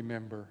us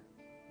remember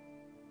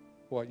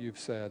what you've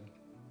said.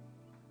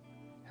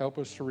 Help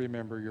us to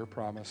remember your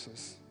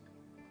promises.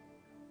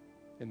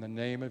 In the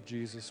name of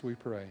Jesus we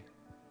pray.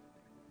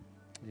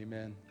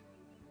 Amen.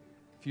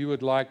 If you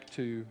would like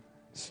to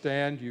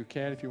stand, you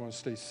can. If you want to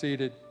stay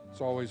seated,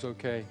 it's always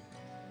okay.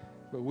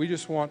 But we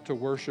just want to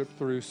worship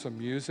through some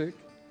music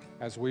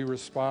as we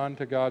respond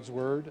to God's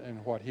word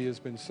and what he has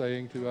been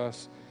saying to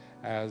us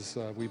as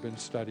we've been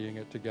studying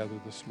it together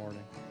this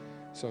morning.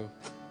 So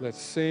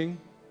let's sing,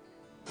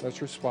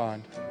 let's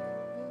respond,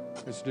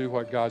 let's do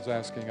what God's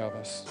asking of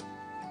us.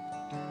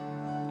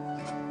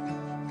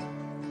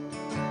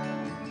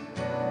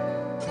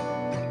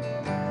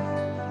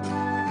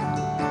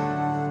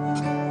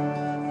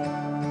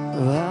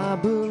 I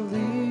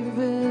believe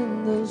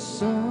in the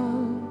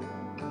sun.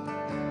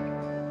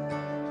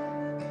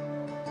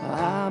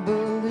 I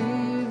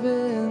believe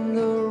in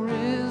the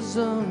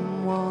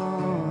risen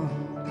one.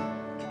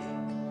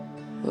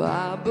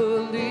 I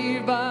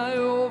believe I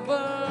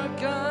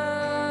overcome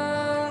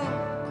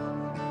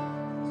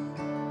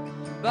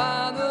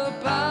by the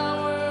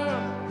power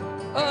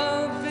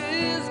of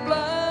his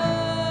blood.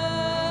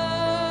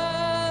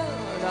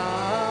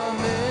 Amen.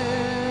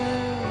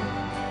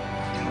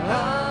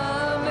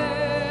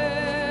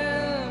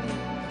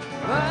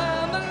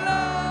 Amen.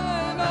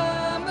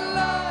 I'm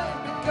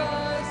alive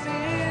because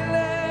he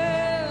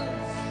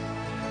lives.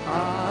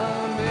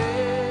 Amen.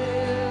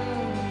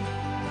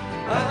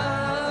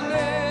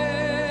 Amen.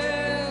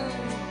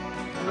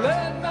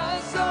 Let my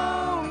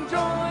soul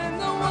join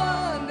the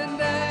one that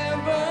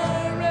never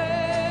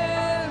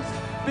ends.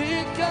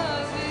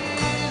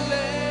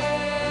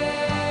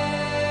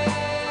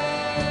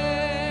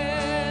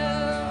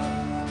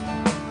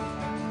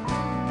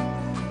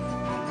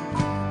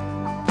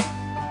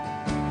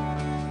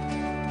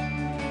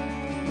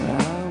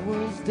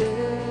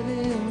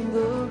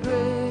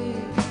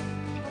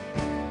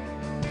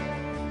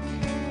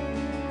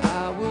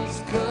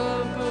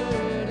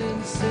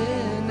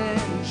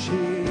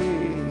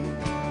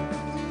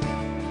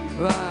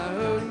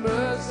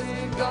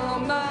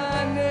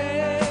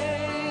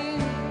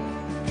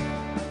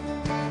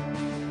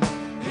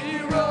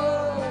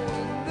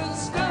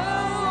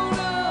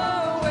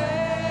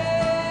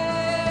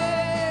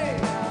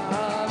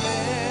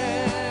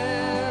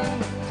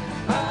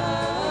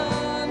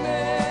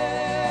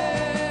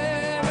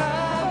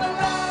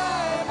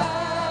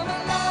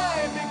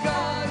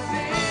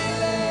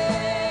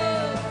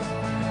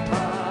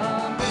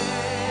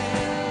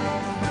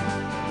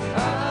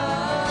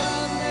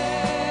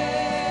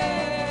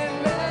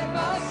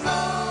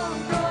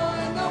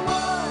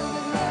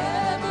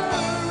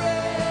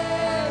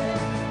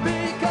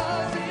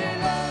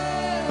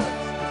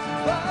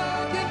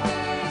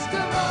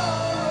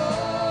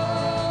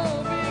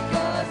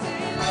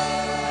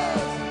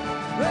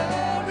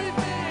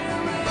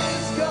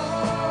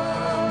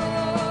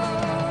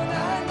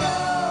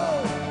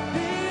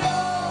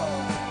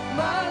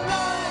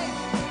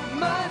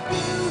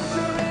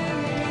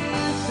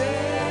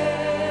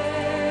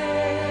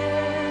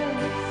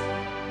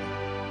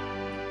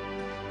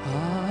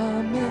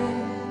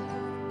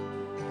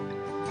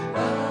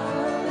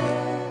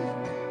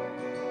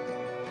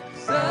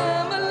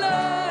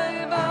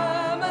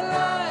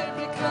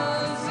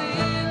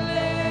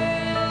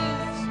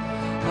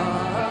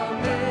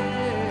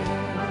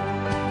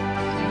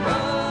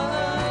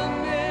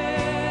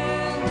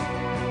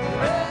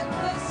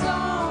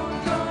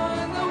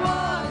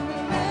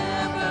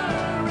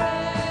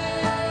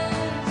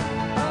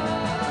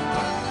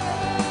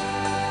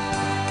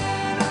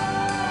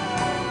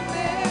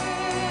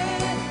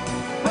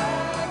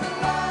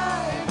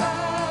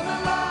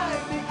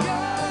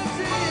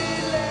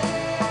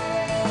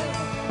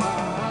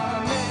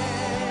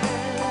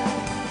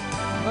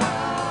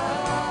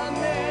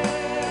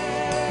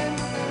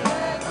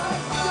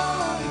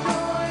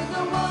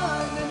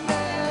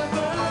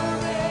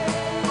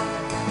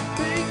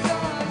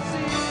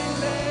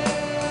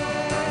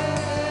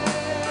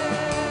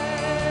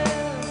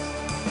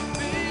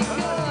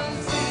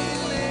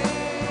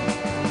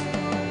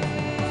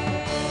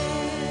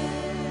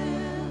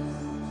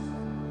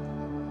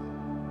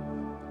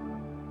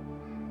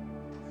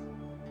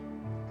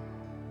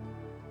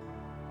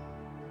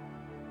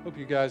 Hope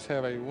you guys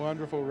have a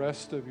wonderful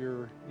rest of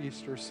your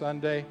Easter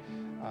Sunday.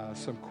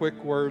 Some quick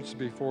words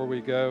before we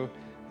go.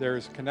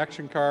 There's a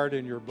connection card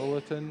in your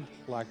bulletin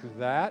like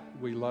that.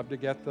 We love to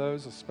get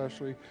those,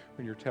 especially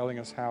when you're telling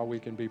us how we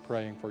can be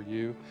praying for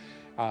you.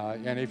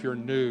 And if you're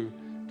new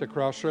to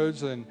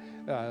Crossroads, and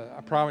I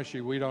promise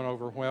you we don't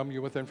overwhelm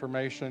you with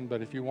information,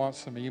 but if you want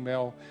some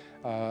email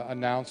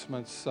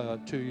announcements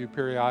to you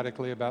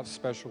periodically about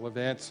special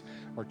events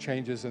or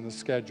changes in the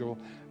schedule,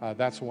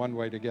 that's one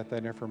way to get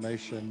that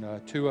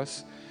information to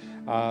us.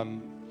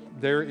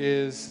 There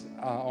is,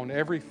 on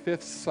every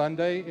fifth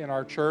Sunday in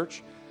our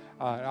church,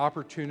 an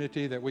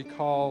opportunity that we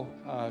call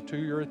to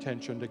your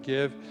attention to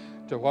give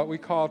to what we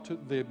call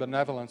the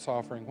benevolence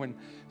offering. When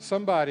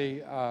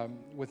somebody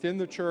within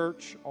the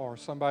church or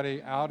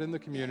somebody out in the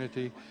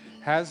community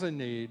has a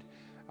need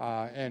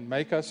and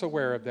make us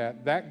aware of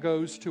that, that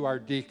goes to our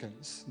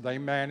deacons. They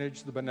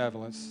manage the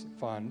benevolence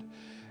fund,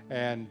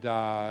 and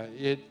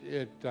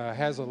it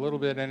has a little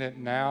bit in it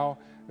now.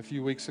 A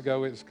few weeks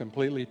ago, it was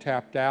completely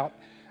tapped out.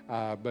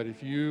 But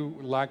if you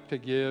like to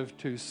give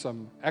to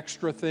some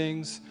extra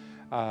things,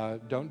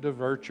 don't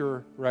divert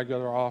your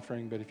regular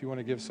offering, but if you want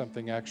to give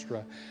something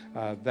extra,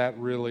 that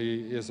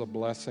really is a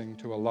blessing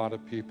to a lot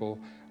of people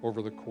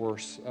over the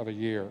course of a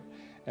year.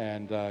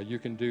 And you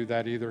can do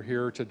that either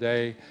here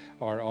today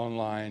or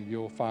online.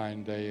 You'll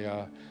find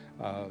a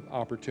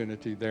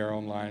opportunity there,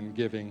 online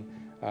giving,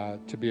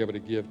 to be able to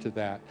give to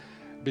that.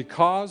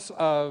 Because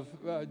of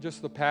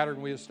just the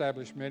pattern we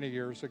established many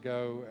years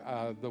ago,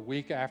 the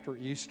week after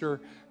Easter,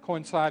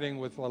 coinciding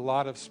with a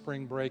lot of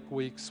spring break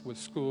weeks with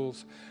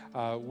schools,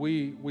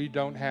 we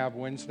don't have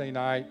Wednesday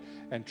night,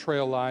 and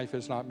Trail Life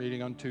is not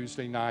meeting on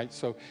Tuesday night.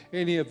 So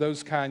any of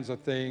those kinds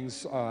of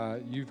things,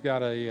 you've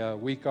got a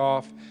week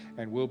off,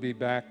 and we'll be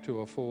back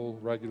to a full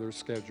regular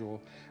schedule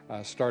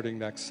starting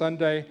next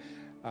Sunday.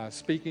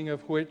 Speaking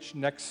of which,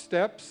 next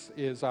steps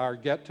is our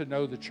Get to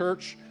Know the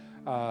Church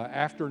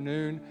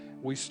afternoon.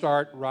 We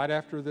start right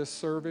after this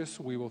service.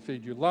 We will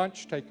feed you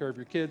lunch, take care of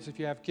your kids if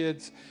you have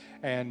kids,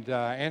 and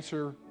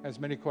answer as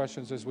many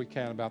questions as we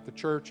can about the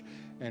church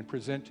and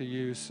present to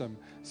you some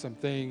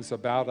things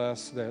about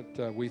us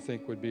that we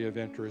think would be of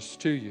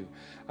interest to you.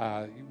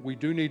 We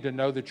do need to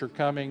know that you're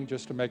coming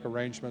just to make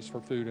arrangements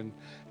for food and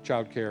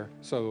childcare,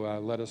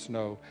 so let us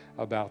know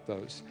about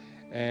those.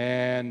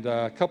 And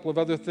a couple of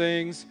other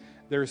things.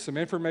 There's some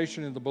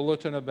information in the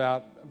bulletin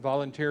about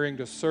volunteering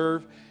to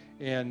serve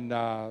in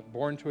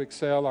Born to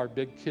Excel, our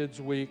Big Kids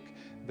Week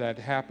that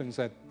happens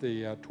at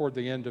toward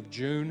the end of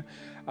June.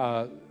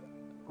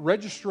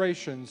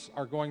 Registrations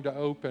are going to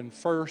open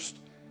first.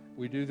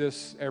 We do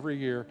this every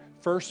year.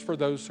 First for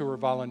those who are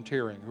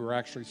volunteering, who are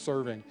actually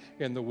serving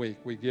in the week.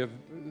 We give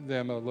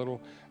them a little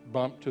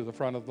bump to the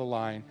front of the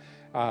line.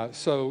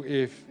 So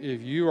if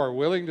you are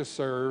willing to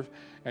serve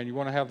and you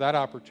want to have that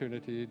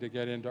opportunity to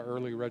get into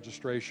early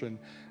registration,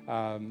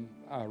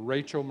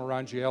 Rachel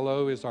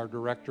Marangiello is our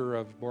director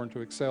of Born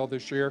to Excel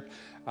this year.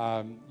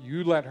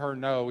 You let her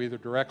know either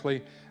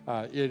directly.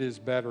 It is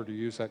better to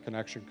use that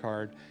connection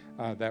card.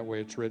 That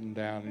way it's written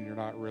down and you're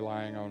not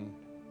relying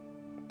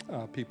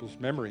on people's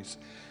memories.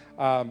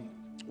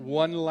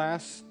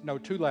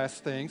 Two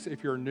last things.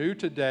 If you're new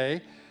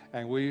today,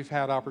 and we've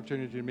had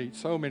opportunity to meet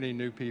so many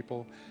new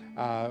people,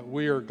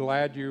 we are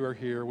glad you are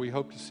here. We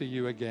hope to see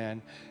you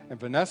again. And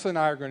Vanessa and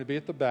I are going to be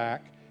at the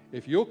back.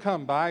 If you'll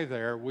come by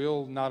there,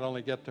 we'll not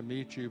only get to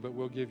meet you, but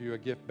we'll give you a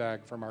gift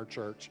bag from our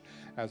church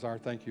as our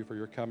thank you for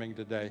your coming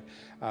today.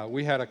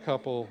 We had a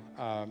couple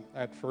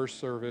at first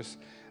service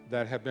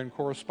that have been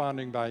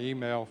corresponding by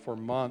email for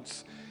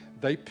months.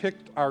 They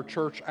picked our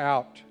church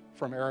out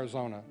from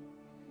Arizona,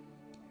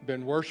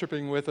 been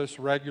worshiping with us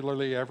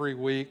regularly every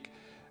week,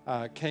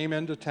 came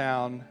into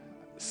town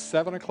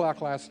 7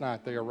 o'clock last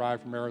night. They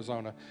arrived from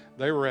Arizona.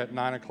 They were at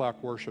 9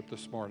 o'clock worship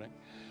this morning.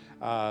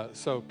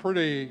 So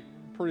pretty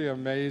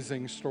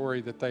amazing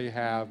story that they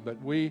have,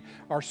 but we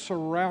are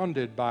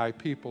surrounded by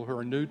people who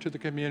are new to the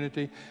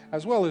community,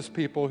 as well as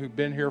people who've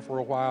been here for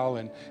a while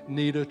and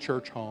need a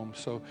church home.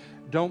 So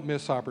don't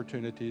miss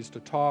opportunities to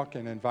talk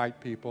and invite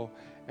people,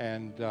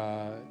 and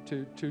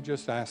to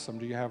just ask them,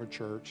 do you have a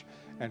church,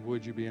 and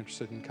would you be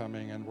interested in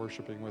coming and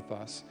worshiping with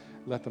us?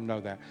 Let them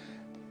know that.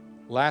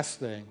 Last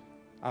thing,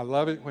 I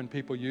love it when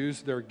people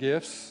use their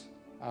gifts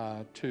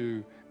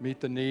to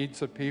meet the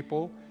needs of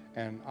people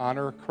and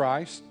honor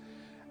Christ.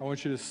 I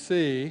want you to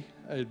see,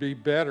 it'd be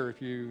better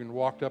if you even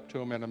walked up to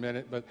them in a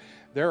minute, but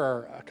there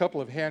are a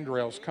couple of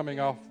handrails coming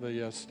off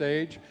the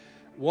stage.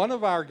 One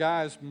of our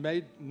guys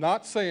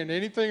not saying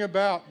anything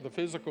about the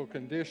physical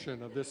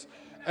condition of this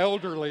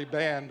elderly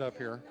band up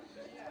here.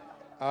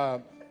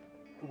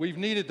 We've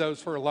needed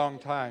those for a long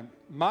time.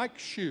 Mike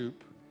Shoup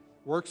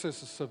works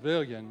as a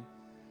civilian,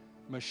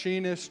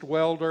 machinist,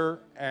 welder,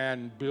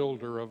 and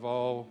builder of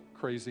all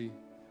crazy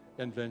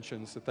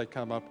inventions that they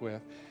come up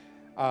with.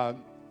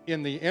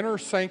 In the inner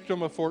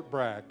sanctum of Fort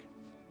Bragg.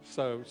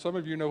 So some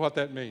of you know what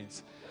that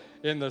means.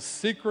 In the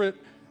secret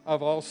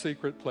of all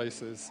secret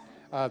places,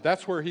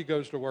 that's where he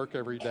goes to work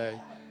every day.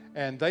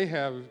 And they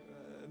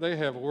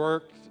have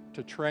worked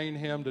to train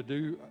him to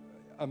do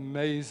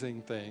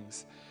amazing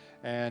things.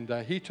 And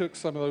he took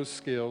some of those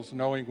skills,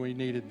 knowing we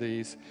needed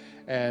these.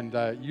 And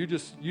you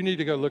need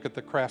to go look at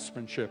the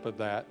craftsmanship of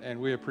that. And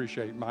we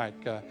appreciate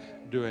Mike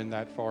doing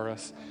that for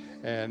us.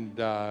 And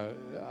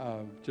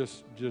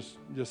just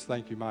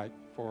thank you, Mike,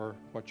 for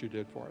what you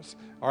did for us.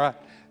 All right,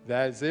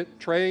 that is it.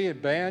 Trey and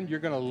band,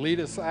 you're going to lead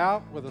us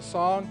out with a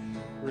song.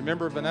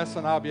 Remember, Vanessa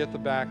and I'll be at the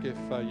back if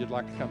you'd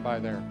like to come by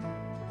there.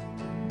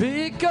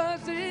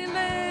 Because he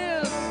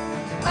lives,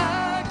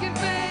 I can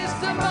face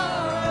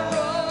tomorrow.